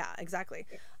them. Yeah, exactly.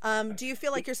 Do you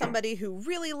feel like you're somebody who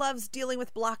really loves dealing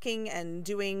with blocking and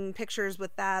doing pictures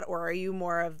with that, or are you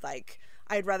more of like,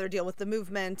 I'd rather deal with the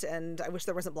movement and I wish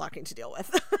there wasn't blocking to deal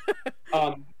with?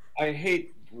 I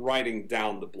hate writing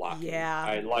down the blocking. Yeah.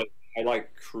 I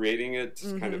like creating it,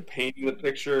 kind Mhm. of painting the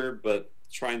picture, but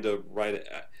trying to write it.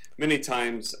 Many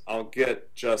times I'll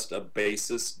get just a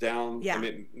basis down. Yeah. I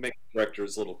mean, it makes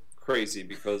directors a little crazy,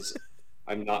 because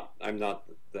I'm not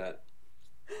that.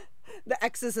 The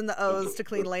X's and the O's to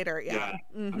clean later. Yeah.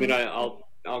 I Mhm. mean,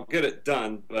 I'll get it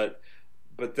done, but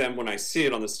then when I see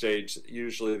it on the stage,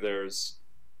 usually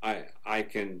I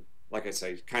can, like I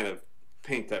say, kind of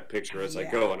paint that picture as I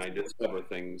Yeah. go, and I discover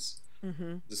things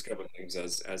Mhm.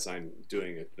 as I'm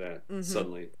doing it, that Mhm.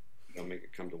 suddenly make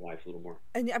it come to life a little more.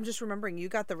 And I'm just remembering you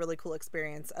got the really cool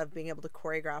experience of being able to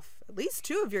choreograph at least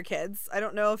 2 of your kids. I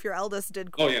don't know if your eldest did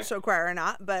Oh, yeah. show choir or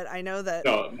not, but I know that.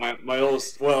 No, my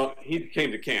oldest, well, he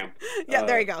came to camp. Yeah,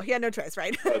 there you go. He had no choice,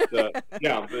 right? But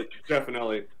yeah, but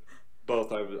definitely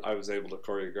both I was able to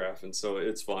choreograph, and so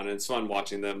it's fun. It's fun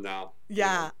watching them now.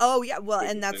 Yeah. Oh, yeah. Well,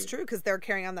 and that's thing. true because they're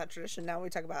carrying on that tradition. Now we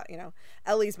talk about,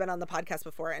 Ellie's been on the podcast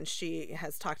before and she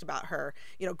has talked about her,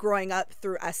 growing up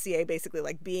through SCA, basically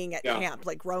like being at Yeah. camp,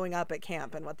 like growing up at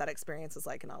camp and what that experience is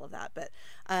like and all of that. But,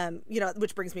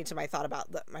 which brings me to my thought about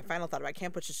my final thought about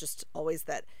camp, which is just always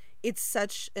that it's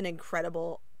such an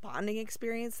incredible bonding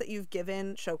experience that you've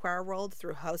given Show Choir World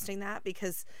through hosting that,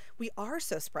 because we are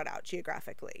so spread out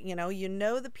geographically. You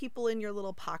know the people in your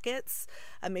little pockets,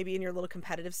 maybe in your little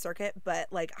competitive circuit, but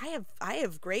like I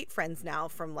have great friends now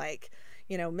from like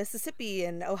Mississippi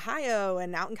and Ohio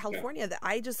and out in California that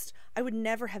I would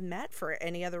never have met for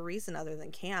any other reason other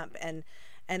than camp. And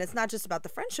it's not just about the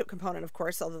friendship component, of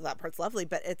course, although that part's lovely,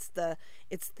 but it's the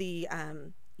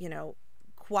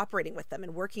cooperating with them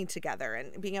and working together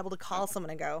and being able to call someone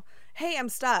and go, hey, I'm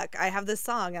stuck. I have this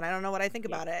song and I don't know what I think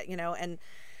about it, and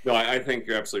No, I think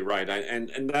you're absolutely right.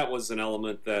 And that was an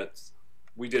element that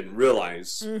we didn't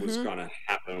realize was going to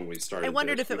happen when we started. I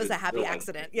wondered this. if it We was a didn't happy realize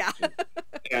accident. it. Yeah.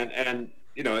 and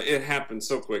it happened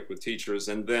so quick with teachers,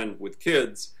 and then with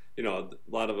kids. A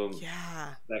lot of them.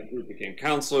 Yeah. That group became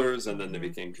counselors, and then they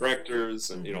became directors,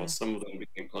 and some of them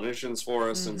became clinicians for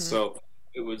us, and so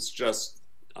it was just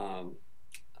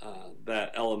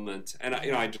that element. And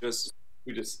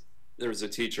there was a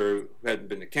teacher who hadn't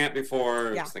been to camp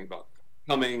before, Yeah. was thinking about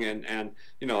coming, and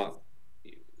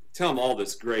tell them all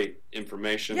this great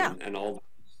information, Yeah. and all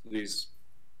these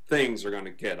things are going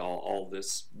to get all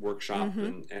this workshop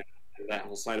and that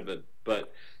whole side of it.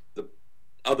 But the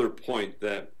other point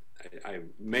that I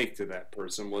make to that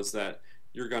person was that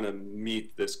you're going to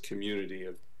meet this community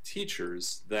of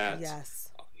teachers that Yes.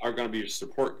 are going to be your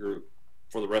support group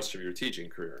for the rest of your teaching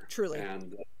career. Truly.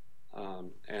 And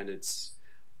it's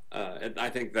and I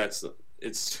think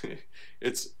it's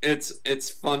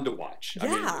fun to watch.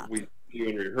 Yeah. I mean, you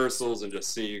in rehearsals and just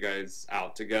see you guys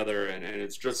out together, and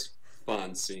it's just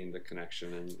fun seeing the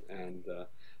connection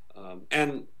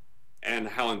and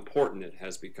how important it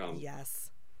has become. Yes.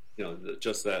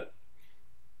 Just that,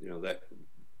 that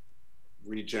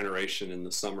regeneration in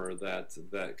the summer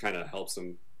that kind of helps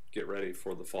them get ready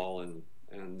for the fall and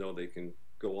know they can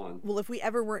go on. Well, if we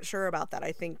ever weren't sure about that,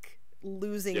 I think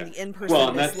losing Yeah. the in-person Well,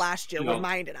 and this that's, last year you know-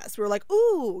 reminded us. We were like,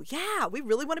 ooh, yeah, we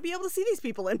really want to be able to see these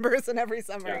people in person every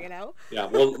summer, Yeah. you know? Yeah,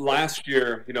 well, last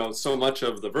year, so much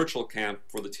of the virtual camp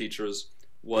for the teachers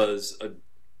was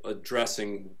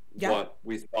addressing Yeah. what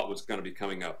we thought was going to be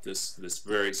coming up this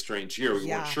very strange year. We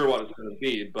Yeah. weren't sure what it was going to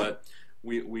be, but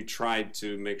we tried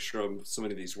to make sure so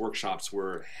many of these workshops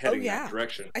were heading yeah. that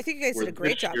direction. I think you guys Where did a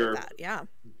great this job year- with that. Yeah.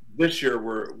 This year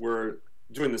we're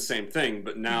doing the same thing,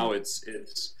 but now it's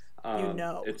it's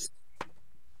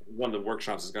one of the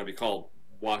workshops is going to be called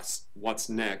What's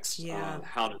Next? Yeah.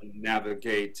 How to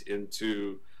navigate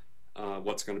into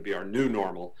what's going to be our new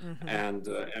normal, Mhm.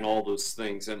 and all those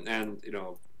things, and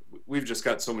we've just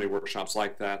got so many workshops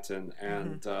like that, and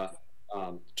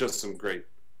just some great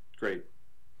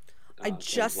I things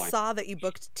just like saw that you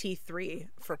booked T3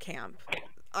 for camp.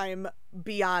 I'm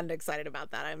beyond excited about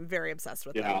that. I'm very obsessed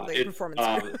with Yeah, them, the it,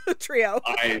 performance trio.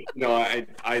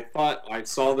 I thought I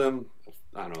saw them,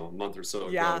 I don't know, a month or so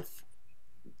Yeah. ago,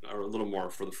 or a little more,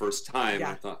 for the first time.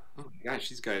 Yeah. I thought, oh my gosh,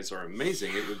 these guys are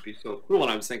amazing. It would be so cool.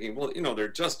 And I was thinking, well, they're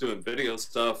just doing video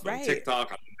stuff on Right.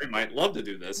 TikTok. They might love to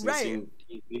do this. And it Right. seemed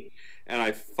easy. And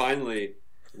I finally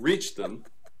reached them,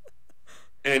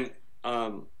 and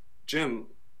Jim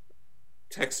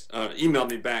emailed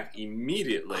me back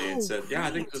immediately and Oh, said, yeah,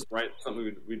 I think great. this is right,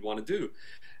 something we'd want to do.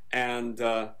 And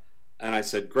I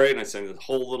said, great. And I sent the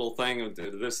whole little thing of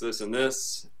this, and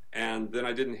this. And then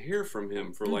I didn't hear from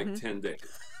him for like 10 days.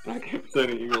 And I kept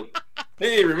sending emails,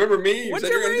 hey, remember me? You What's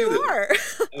said your you're going to do reward?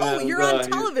 Oh, And, you're on he-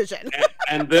 television. this.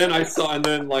 And then I saw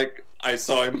him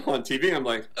on TV. I'm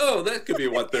like, oh, that could be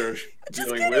what they're Just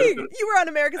dealing kidding. with. You were on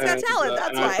America's Got And, Talent. That's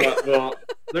and I why. thought, well,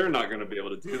 they're not going to be able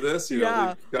to do this.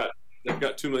 Yeah. They've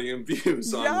got 2 million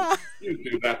views on Yeah.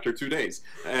 YouTube after 2 days,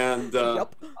 and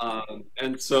Yep.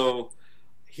 and so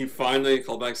he finally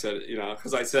called back and said,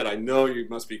 because I said, I know you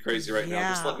must be crazy right now.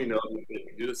 Just Yeah. let me know if you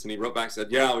can do this. And he wrote back and said,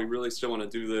 yeah, we really still want to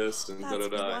do this. And That's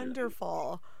da-da-da.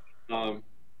 wonderful.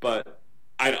 But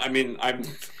I mean,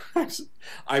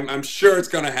 I'm sure it's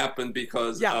going to happen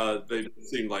because Yeah. they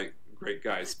seem like great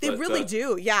guys. They but, really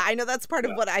do. Yeah, I know that's part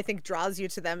of yeah. what I think draws you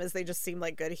to them is they just seem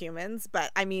like good humans. But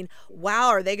I mean, wow,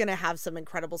 are they going to have some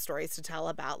incredible stories to tell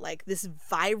about like this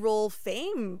viral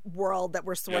fame world that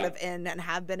we're sort Yeah. of in and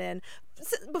have been in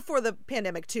before the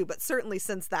pandemic too, but certainly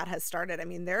since that has started. I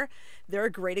mean, they're a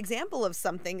great example of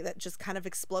something that just kind of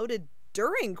exploded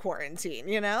during quarantine,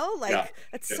 like Yeah.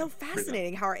 it's Yeah. so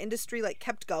fascinating how our industry like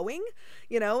kept going,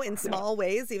 in small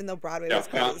ways, even though Broadway Yeah, was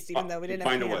closed, even though we didn't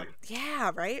have find a camp. way.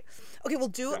 Yeah, right. Okay, we'll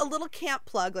do a little camp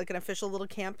plug, like an official little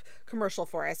camp commercial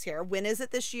for us here. When is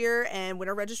it this year, and when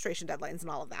are registration deadlines and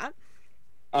all of that?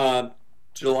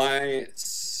 July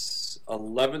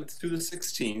 11th to the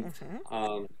 16th,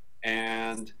 Mm-hmm.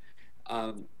 and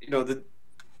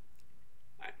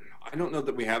I don't know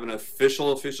that we have an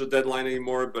official deadline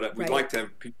anymore, but we'd Right. like to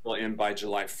have people in by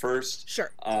July 1st.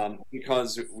 Sure.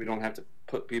 Because we don't have to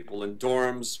put people in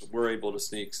dorms, we're able to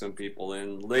sneak some people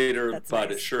in later. That's but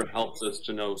nice. it sure helps us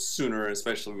to know sooner,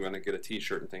 especially when we want to get a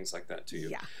T-shirt and things like that to you.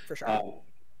 Yeah, for sure.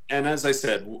 And as I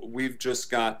said, we've just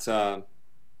got,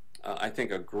 I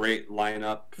think, a great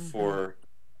lineup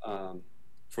Mm-hmm.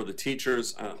 for the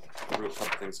teachers. I wrote a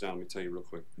couple things down. Let me tell you real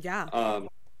quick. Yeah.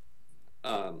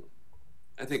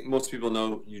 I think most people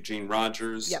know Eugene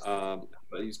Rogers. Yep.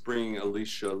 But he's bringing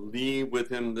Alicia Lee with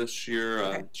him this year.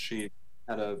 Okay. She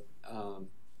had a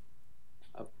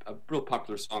real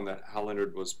popular song that Hal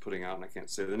Leonard was putting out, and I can't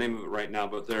say the name of it right now,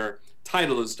 but their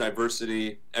title is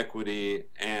Diversity, Equity,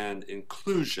 and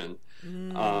Inclusion.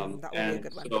 That would be a And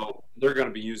good one. so they're going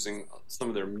to be using some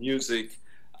of their music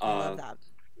I love that.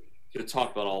 to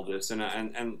talk about all this,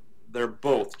 and they're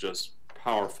both just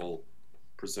powerful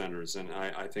presenters, and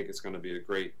I think it's going to be a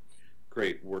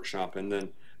great workshop. And then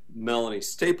Melanie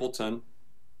Stapleton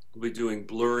will be doing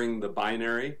Blurring the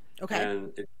Binary, Okay.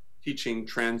 and it's teaching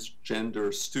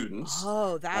transgender students.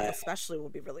 Oh, that especially will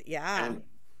be really, yeah. And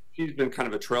she's been kind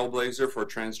of a trailblazer for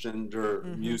transgender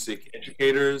Mhm. music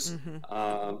educators.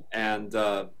 Mhm. And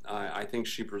I think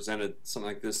she presented something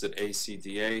like this at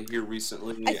ACDA here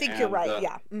recently. I think you're and, right.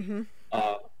 Yeah.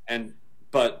 Mm-hmm.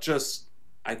 But just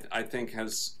I think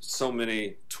has so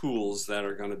many tools that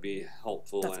are going to be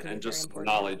helpful, That's gonna and be very just important.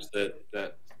 knowledge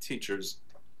that teachers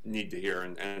need to hear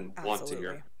and want to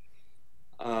hear.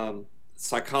 Absolutely.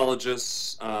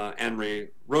 psychologist, Anne-Marie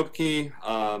Robke.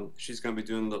 She's going to be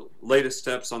doing the latest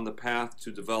steps on the path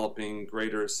to developing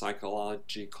greater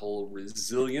psychological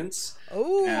resilience.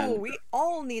 Oh, And- we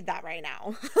all need that right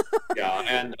now. Yeah,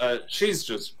 and she's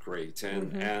just great,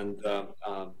 and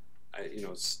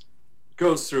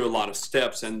goes through a lot of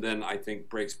steps, and then I think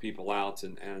breaks people out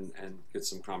and gets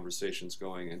some conversations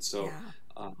going, and so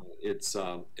Yeah. it's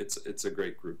a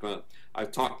great group.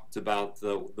 I've talked about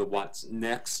the what's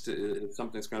next.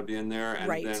 Something's going to be in there, and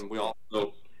Right. then we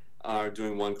also are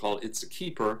doing one called "It's a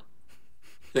Keeper."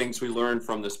 Things we learned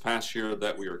from this past year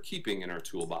that we are keeping in our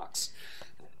toolbox.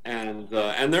 And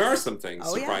there are some things,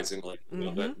 Oh, yeah. surprisingly, that we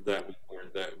learned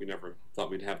that we never thought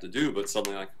we'd have to do, but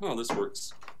suddenly like, oh, this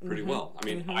works pretty well. I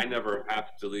mean, I never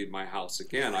have to leave my house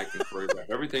again. I can choreograph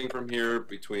everything from here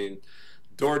between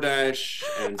DoorDash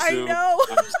and I Zoom. know.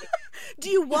 I'm just- Do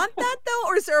you want that though,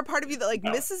 or is there a part of you that like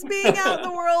misses being out in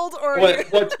the world? Or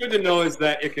What's good to know is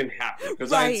that it can happen,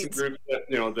 because I had some Right.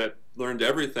 groups that learned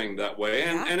everything that way,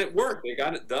 Yeah. and it worked. They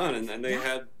got it done, and they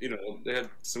had they had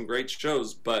some great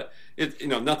shows. But it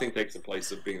nothing takes the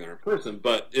place of being there in person.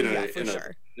 But for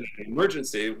sure. in an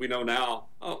emergency, we know now.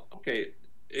 Oh, okay,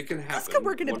 it can happen. This could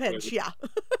work in a one way pinch, or- yeah.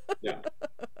 Yeah.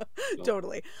 So-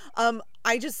 Totally.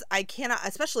 I cannot,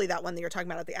 especially that one that you're talking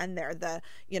about at the end there, the,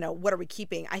 what are we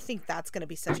keeping? I think that's going to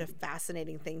be such a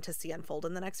fascinating thing to see unfold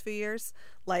in the next few years.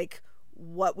 Like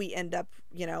what we end up,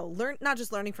 not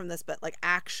just learning from this, but like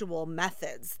actual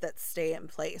methods that stay in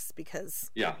place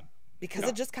because Yeah.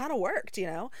 it just kind of worked,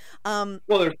 Well,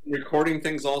 there's recording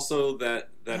things also that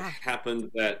Yeah.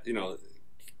 happened that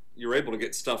you're able to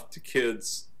get stuff to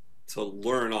kids to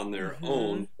learn on their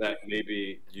own that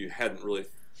maybe you hadn't really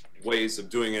ways of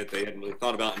doing it. They hadn't really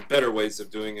thought about, and better ways of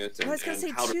doing it. And, I was gonna and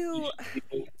say, how to too, reach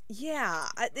people. yeah,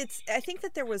 I think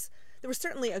that there was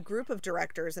certainly a group of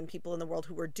directors and people in the world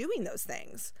who were doing those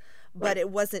things, but Right. it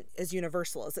wasn't as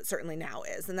universal as it certainly now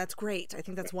is, and that's great. I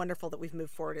think that's wonderful that we've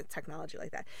moved forward in technology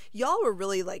like that. Y'all were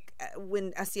really like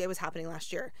when SCA was happening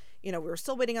last year. We were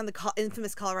still waiting on the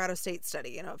infamous Colorado State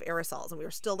study, of aerosols, and we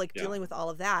were still like Yeah. dealing with all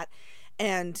of that,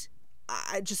 and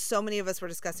just so many of us were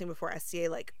discussing before SCA,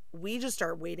 like we just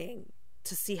are waiting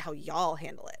to see how y'all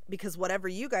handle it, because whatever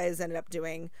you guys ended up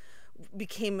doing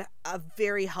became a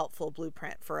very helpful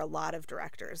blueprint for a lot of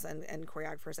directors and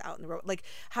choreographers out in the road. Like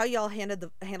how y'all handled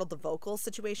the vocal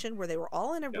situation where they were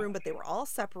all in a room, but they were all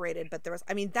separated. But there was,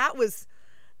 that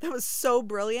was so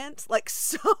brilliant, like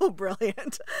so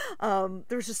brilliant.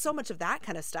 There was just so much of that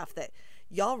kind of stuff that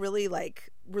y'all really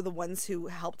were the ones who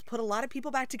helped put a lot of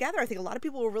people back together. I think a lot of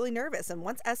people were really nervous. And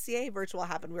once SCA virtual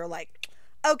happened, we were like,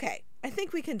 okay, I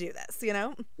think we can do this,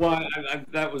 Well,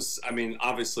 that was,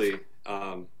 obviously,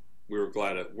 we were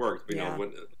glad it worked. But, Yeah.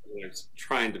 when I was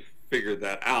trying to figure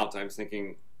that out, I was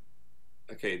thinking,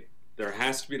 okay, there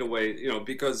has to be a way,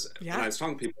 because Yeah. when I was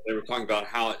talking to people, they were talking about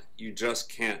how you just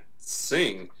can't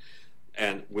sing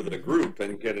and with a group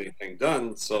and get anything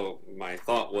done. So my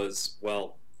thought was,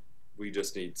 well, we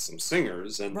just need some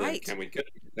singers, and then Right. can we get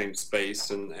the same space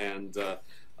and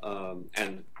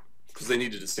because they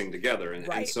needed to sing together, and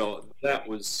Right. so that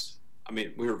was.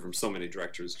 We heard from so many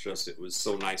directors. Just it was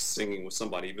so nice singing with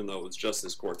somebody, even though it was just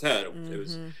this quartet. It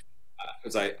was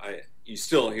because you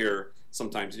still hear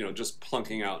sometimes just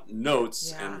plunking out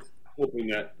notes Yeah. and hoping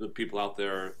that the people out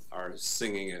there are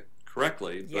singing it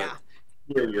correctly. But Yeah.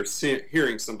 here you're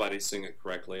hearing somebody sing it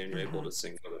correctly, and you're able to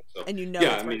sing with it. So And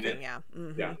yeah, it's working, it- yeah.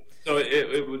 Mhm. yeah. So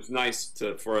it was nice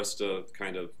for us to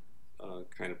kind of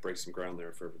break some ground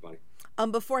there for everybody.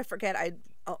 Before I forget, I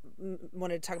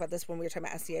wanted to talk about this when we were talking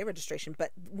about SCA registration,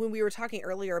 but when we were talking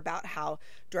earlier about how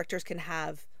directors can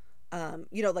have,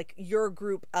 like your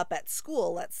group up at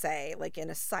school, let's say, like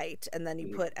in a site, and then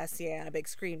you put SCA on a big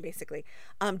screen, basically.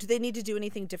 Do they need to do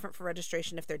anything different for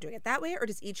registration if they're doing it that way, or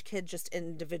does each kid just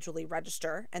individually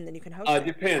register and then you can host It it?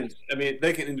 depends.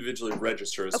 They can individually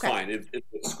register. It's Okay. fine. If the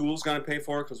school's going to pay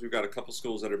for it, because we've got a couple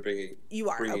schools that are bringing You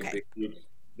are, okay. big groups,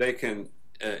 they can,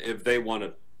 if they want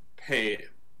to pay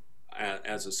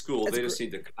as a school, As a they just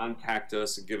need to contact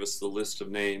us and give us the list of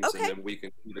names, Okay. and then we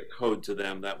can give a code to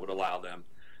them that would allow them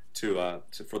to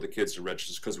for the kids to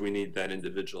register, because we need that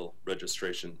individual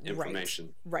registration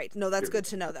information. Right. No, that's good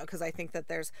to know, though, because I think that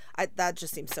that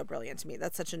just seems so brilliant to me.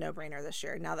 That's such a no-brainer this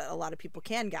year. Now that a lot of people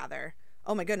can gather,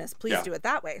 oh my goodness, please Yeah. do it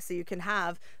that way. So you can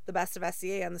have the best of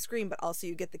SCA on the screen, but also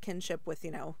you get the kinship with,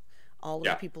 all of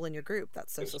Yeah. the people in your group.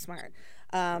 That's so smart.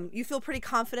 You feel pretty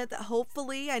confident that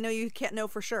hopefully, I know you can't know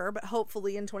for sure, but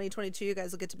hopefully in 2022, you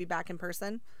guys will get to be back in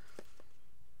person.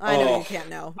 I know you can't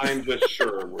know. I'm just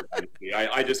sure we're going to be.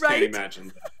 I just Right? can't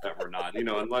imagine that we're not.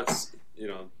 Unless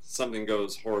something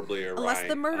goes horribly awry. Unless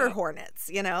the murder hornets,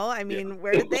 you know? I mean,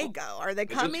 where did they go? Are they I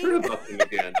just coming? heard about them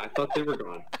again. I thought they were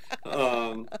gone.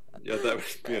 Yeah, that would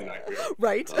be a nightmare.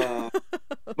 Right.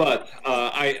 But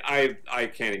I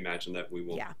can't imagine that we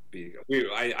will Yeah. be.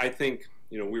 I think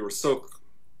we were so.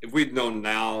 If we'd known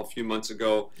now a few months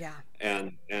ago, Yeah.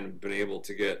 and been able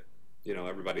to get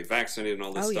everybody vaccinated and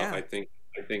all this Oh, stuff, yeah. I think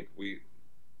we,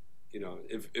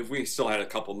 if we still had a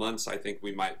couple months, I think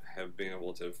we might have been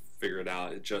able to figure it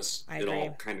out. It I all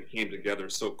agree. kind of came together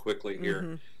so quickly here.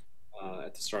 Mhm.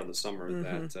 At the start of the summer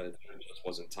that it just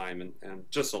wasn't time, and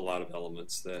just a lot of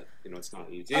elements that it's not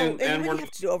easy. Oh, and and when we're you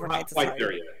have to do not overnights, it's quite hard.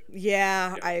 there yet.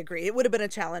 Yeah, Yeah. I agree. It would have been a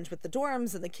challenge with the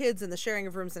dorms and the kids and the sharing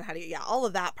of rooms and all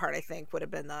of that part I think would have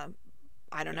been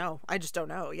I don't know. I just don't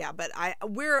know. Yeah, but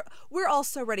we're all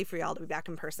so ready for y'all to be back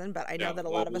in person, but I know Yeah, that a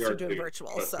well, lot of us we are are doing too,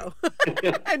 virtual, but- so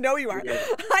I know you are. Yeah.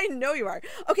 I know you are.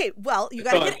 Okay, well, you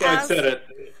got to get So I asked. said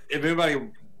it. If anybody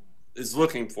is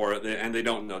looking for it and they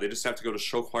don't know, they just have to go to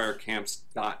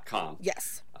showchoircamps.com.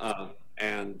 Yes.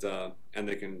 And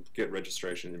they can get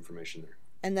registration information there.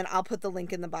 And then I'll put the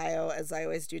link in the bio, as I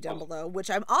always do, down below, which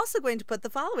I'm also going to put the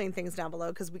following things down below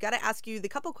because we got to ask you the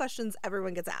couple questions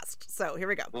everyone gets asked. So here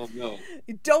we go. Oh no.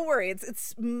 Don't worry,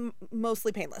 it's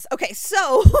mostly painless. Okay,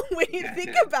 so when you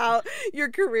think about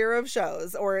your career of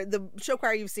shows or the show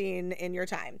choir you've seen in your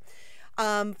time,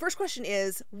 first question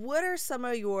is, what are some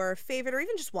of your favorite, or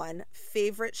even just one,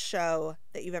 favorite show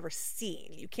that you've ever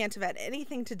seen? You can't have had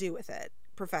anything to do with it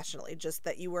professionally, just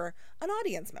that you were an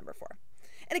audience member for.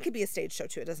 And it could be a stage show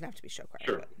too. It doesn't have to be show choir.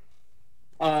 Sure.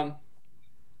 But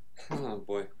Oh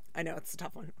boy. I know it's a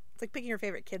tough one. It's like picking your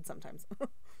favorite kid sometimes.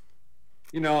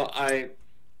 I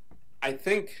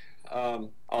think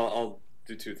I'll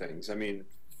do two things. I mean,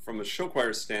 from a show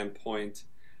choir standpoint,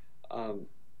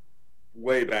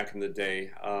 way back in the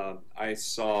day, I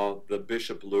saw the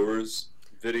Bishop Lures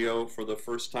video for the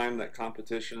first time, that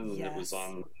competition, and it was Yes.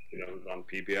 on it was on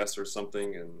PBS or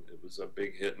something, and it was a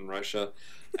big hit in Russia,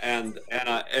 and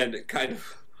it kind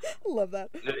of Love that.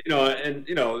 it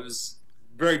was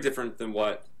very different than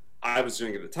what I was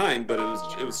doing at the time, but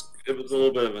it was a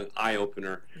little bit of an eye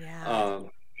opener. Yeah.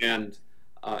 And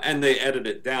they edited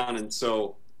it down, and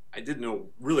so I didn't know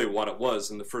really what it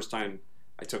was. And the first time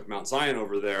I took Mount Zion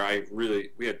over there,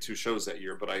 we had two shows that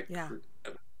year, but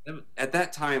at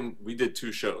that time we did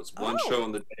two shows, one Oh. show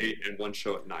in the day and one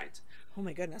show at night. Oh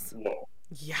my goodness. Whoa.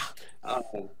 Yeah.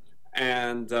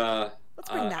 And Let's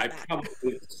bring that I back.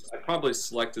 probably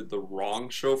selected the wrong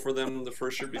show for them the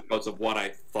first year because of what I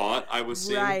thought I was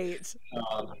seeing. Right.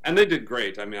 And they did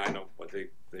great. I mean, I know what they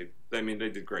did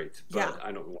great, but Yeah.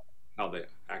 I don't know how they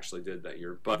actually did that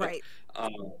year. But Right.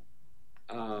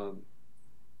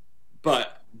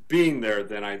 but being there,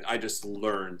 then I just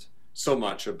learned so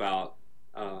much about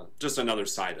just another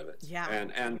side of it. Yeah.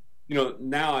 And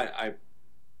now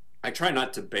I try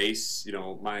not to base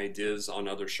my ideas on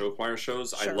other show choir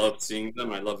shows. Sure. I love seeing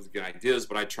them. I love to get ideas,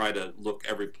 but I try to look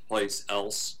every place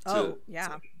else Oh,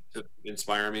 yeah. to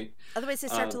inspire me. Otherwise, they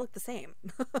start to look the same.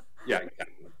 Yeah,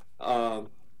 exactly.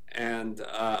 And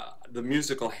the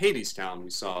musical Hadestown we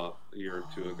saw a year or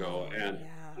two ago, and yeah.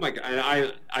 oh my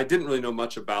God, I didn't really know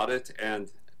much about it,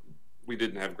 and we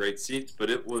didn't have great seats,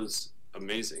 but it was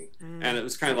amazing, and it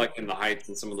was kind of like In the Heights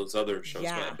and some of those other shows.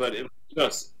 Yeah. But it was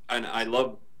just, and I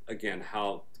love again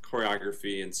how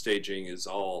choreography and staging is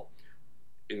all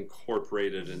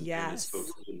incorporated and is so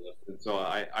seamless. And so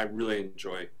I really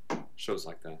enjoy shows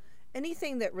like that.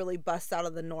 Anything that really busts out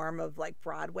of the norm of like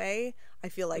Broadway, I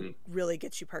feel like really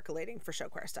gets you percolating for show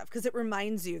choir stuff because it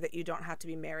reminds you that you don't have to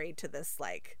be married to this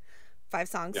like 5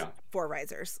 songs, 4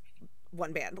 risers,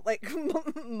 1 band, like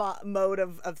mode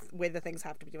of way the things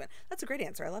have to be doing. That's a great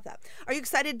answer. I love that. Are you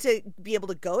excited to be able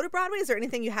to go to Broadway? Is there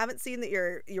anything you haven't seen that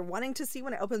you're wanting to see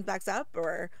when it opens back up?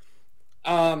 Or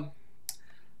I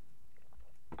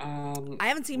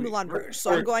haven't seen Moulin Rouge,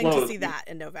 so I'm going to see that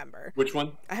in November. Which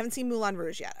one? I haven't seen Moulin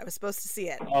Rouge yet. I was supposed to see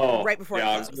it Oh, right before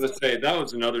yeah, it I was closed. going to say that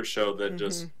was another show that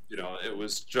just it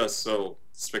was just so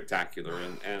spectacular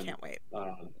and Can't wait.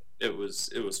 it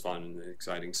was fun and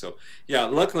exciting. So yeah,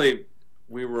 luckily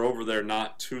we were over there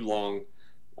not too long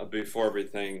before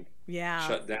everything Yeah.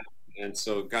 shut down, and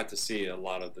so got to see a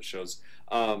lot of the shows.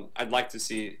 I'd like to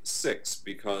see 6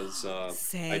 because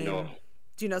Same. I know.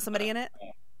 Do you know somebody in it?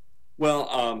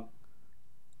 Well,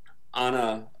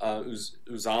 Anna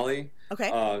Uzali.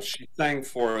 Okay. She sang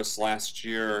for us last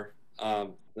year, the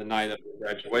night of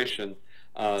graduation.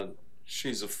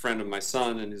 She's a friend of my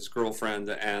son and his girlfriend,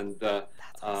 and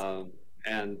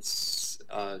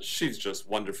she's just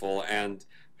wonderful. And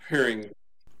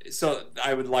so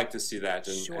I would like to see that,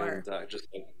 and Sure. I just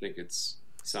think it's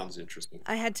sounds interesting.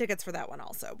 I had tickets for that one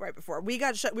also right before we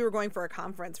got shut. We were going for a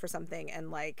conference for something,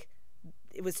 and like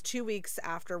it was 2 weeks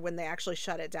after when they actually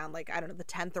shut it down, like, I don't know, the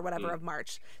 10th or whatever of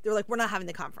March. They were like, we're not having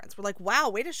the conference. We're like, wow,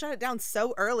 way to shut it down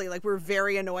so early. Like, we're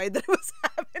very annoyed that it was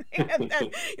happening. And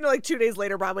then, you know, like 2 days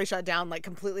later, Broadway shut down, like,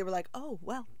 completely. We're like, oh,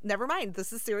 well, never mind.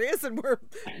 This is serious, and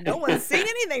no one's seeing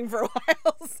anything for a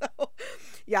while. So,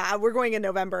 yeah, we're going in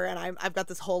November, and I've got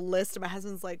this whole list, and my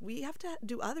husband's like, we have to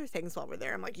do other things while we're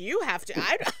there. I'm like, you have to.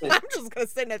 I'm just going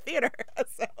to sit in a theater.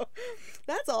 So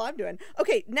that's all I'm doing.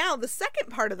 Okay, now the second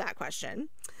part of that question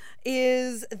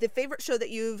is the favorite show that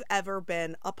you've ever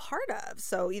been a part of.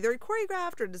 So either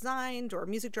choreographed or designed or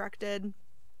music directed.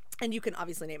 And you can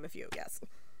obviously name a few, yes.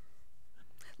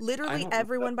 Literally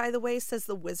everyone, by the way, says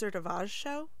the Wizard of Oz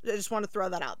show. I just want to throw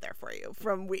that out there for you.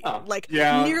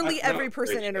 Nearly every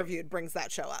person interviewed brings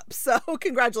that show up. So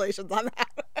congratulations on that.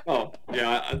 Oh,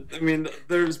 yeah. I mean,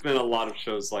 there's been a lot of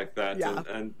shows like that. Yeah.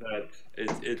 And that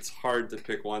it's hard to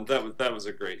pick one. That was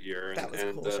a great year. That was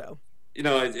a cool show. You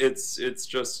know, it's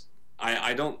just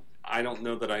I don't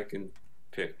know that I can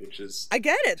pick, which is I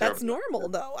get it. terrible. That's normal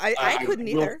though. I couldn't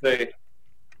either. Will say,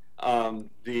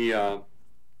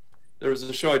 there was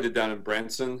a show I did down in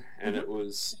Branson, and it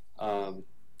was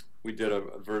we did a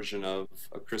version of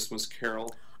A Christmas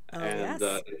Carol, and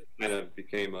yes. It kind of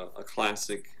became a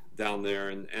classic down there,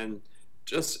 and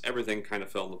just everything kind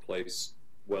of fell into place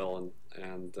well,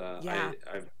 and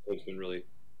I've always been really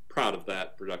proud of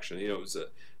that production. You know, it was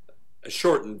a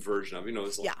shortened version of, you know, it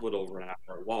was a little over an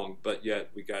hour long, but yet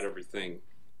we got everything,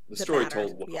 the story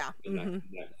told well in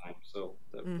that time, so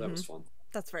that was fun.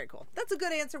 That's very cool. That's a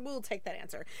good answer. We'll take that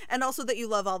answer. And also that you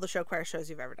love all the show choir shows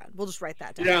you've ever done. We'll just write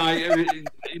that down. Yeah, I mean,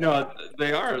 you know,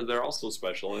 they're also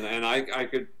special. And I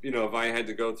could, you know, if I had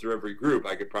to go through every group,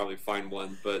 I could probably find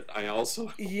one. But I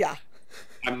also,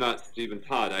 I'm not Stephen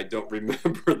Todd. I don't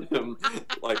remember them,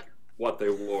 like what they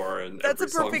wore. And that's a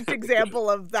perfect example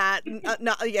of that.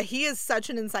 He is such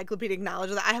an encyclopedic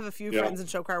knowledge. I have a few friends in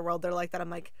show choir world. They're like that. I'm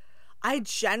like, I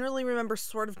generally remember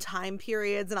sort of time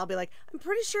periods, and I'll be like, I'm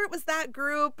pretty sure it was that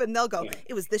group, and they'll go,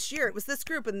 it was this year, it was this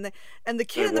group, and the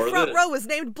kid in the front row was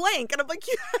named blank, and I'm like,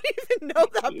 you don't even know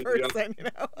that person, you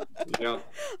know? Yeah.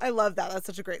 I love that. That's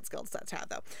such a great skill set to have,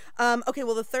 though. Okay,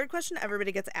 well, the third question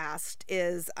everybody gets asked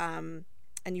is, and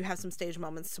you have some stage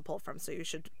moments to pull from, so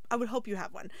I would hope you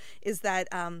have one, is that,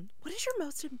 what is your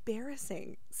most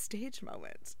embarrassing stage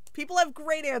moment? People have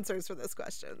great answers for this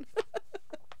question.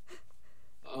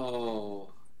 Oh,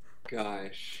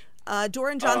 gosh.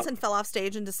 Doran Johnson fell off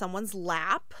stage into someone's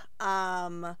lap.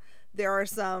 There are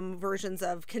some versions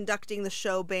of conducting the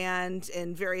show band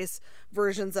in various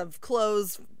versions of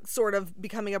clothes sort of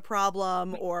becoming a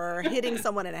problem or hitting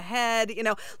someone in the head. You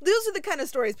know, those are the kind of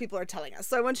stories people are telling us.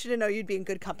 So I want you to know you'd be in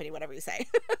good company, whatever you say.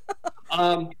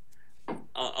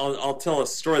 I'll tell a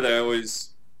story that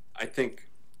I think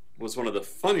was one of the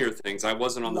funnier things. I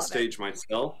wasn't on the stage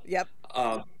myself. Yep.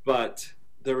 But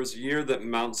there was a year that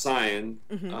Mount Zion,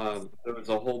 there was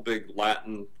a whole big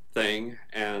Latin thing,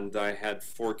 and I had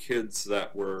 4 kids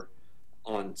that were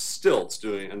on stilts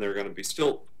and they're going to be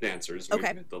stilt dancers. Okay. We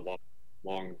had the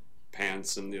long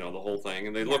pants and, you know, the whole thing,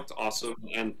 and they looked awesome.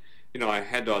 And, you know, I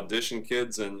had to audition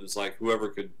kids, and it was like whoever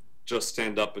could just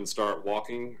stand up and start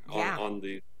walking on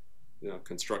the, you know,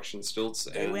 construction stilts,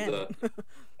 and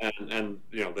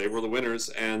you know, they were the winners.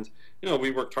 And, you know,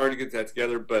 we worked hard to get that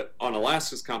together, but on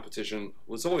Alaska's competition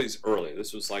was always early.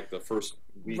 This was like the first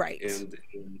weekend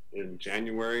in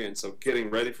January, and so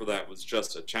getting ready for that was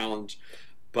just a challenge.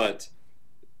 But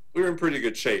we were in pretty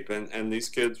good shape, and these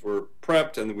kids were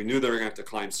prepped, and we knew they were going to have to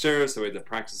climb stairs, so we had to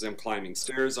practice them climbing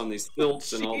stairs on these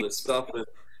stilts and all this stuff.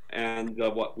 And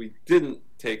what we didn't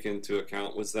take into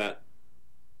account was that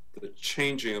the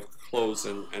changing of clothes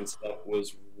and stuff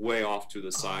was way off to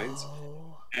the sides.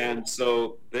 And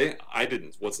so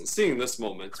wasn't seeing this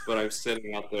moment, but I was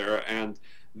sitting out there, and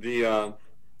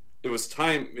it was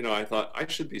time, you know, I thought I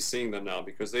should be seeing them now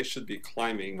because they should be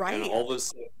climbing. Right. And all of a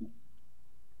sudden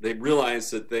they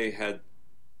realized that they had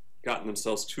gotten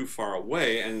themselves too far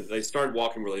away, and they started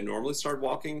walking where they normally started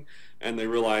walking, and they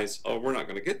realized, oh, we're not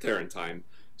going to get there in time.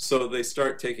 So they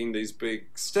start taking these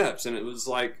big steps, and it was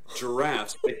like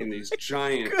giraffes taking these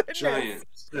giant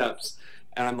steps.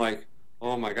 And I'm like,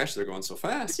 oh my gosh, they're going so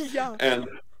fast. Yeah. And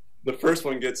the first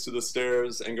one gets to the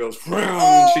stairs and goes,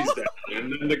 and she's down.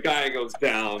 And then the guy goes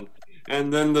down.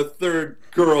 And then the third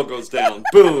girl goes down.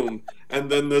 Boom.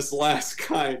 And then this last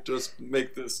guy just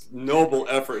makes this noble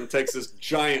effort and takes this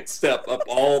giant step up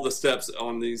all the steps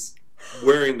on these,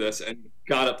 wearing this, and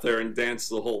got up there and danced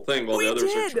the whole thing while the others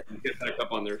are trying to get back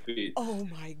up on their feet. Oh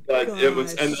my god! But it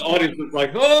was, and the audience was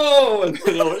like, "Oh!" and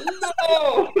then they're like,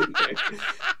 "No!"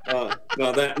 right.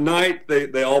 No, that night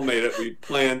they all made it. We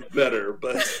planned better,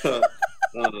 but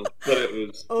it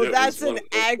was. Oh, it that's was an one of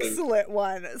those things. excellent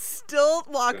one. Stilt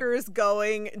walkers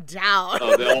going down.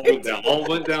 Oh, they all went down. All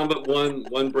went down, but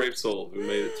one brave soul who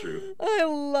made it through. I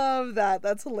love that.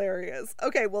 That's hilarious.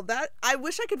 Okay, well, I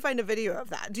wish I could find a video of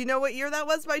that. Do you know what year that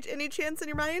was by any chance in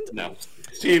your mind? No,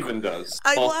 Stephen does.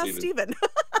 I will Paul ask Stephen.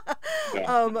 Steven.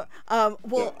 Yeah.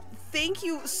 Well, thank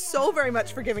you so very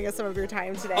much for giving us some of your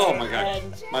time today. Oh my gosh,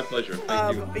 And, my pleasure.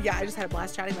 Thank you. yeah, I just had a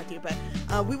blast chatting with you,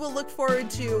 but we will look forward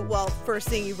to, well, first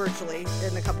seeing you virtually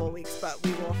in a couple of weeks, but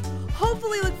we will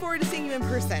hopefully look forward to seeing you in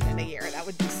person in a year. That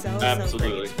would be so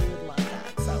Absolutely. great. We would love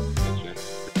that. So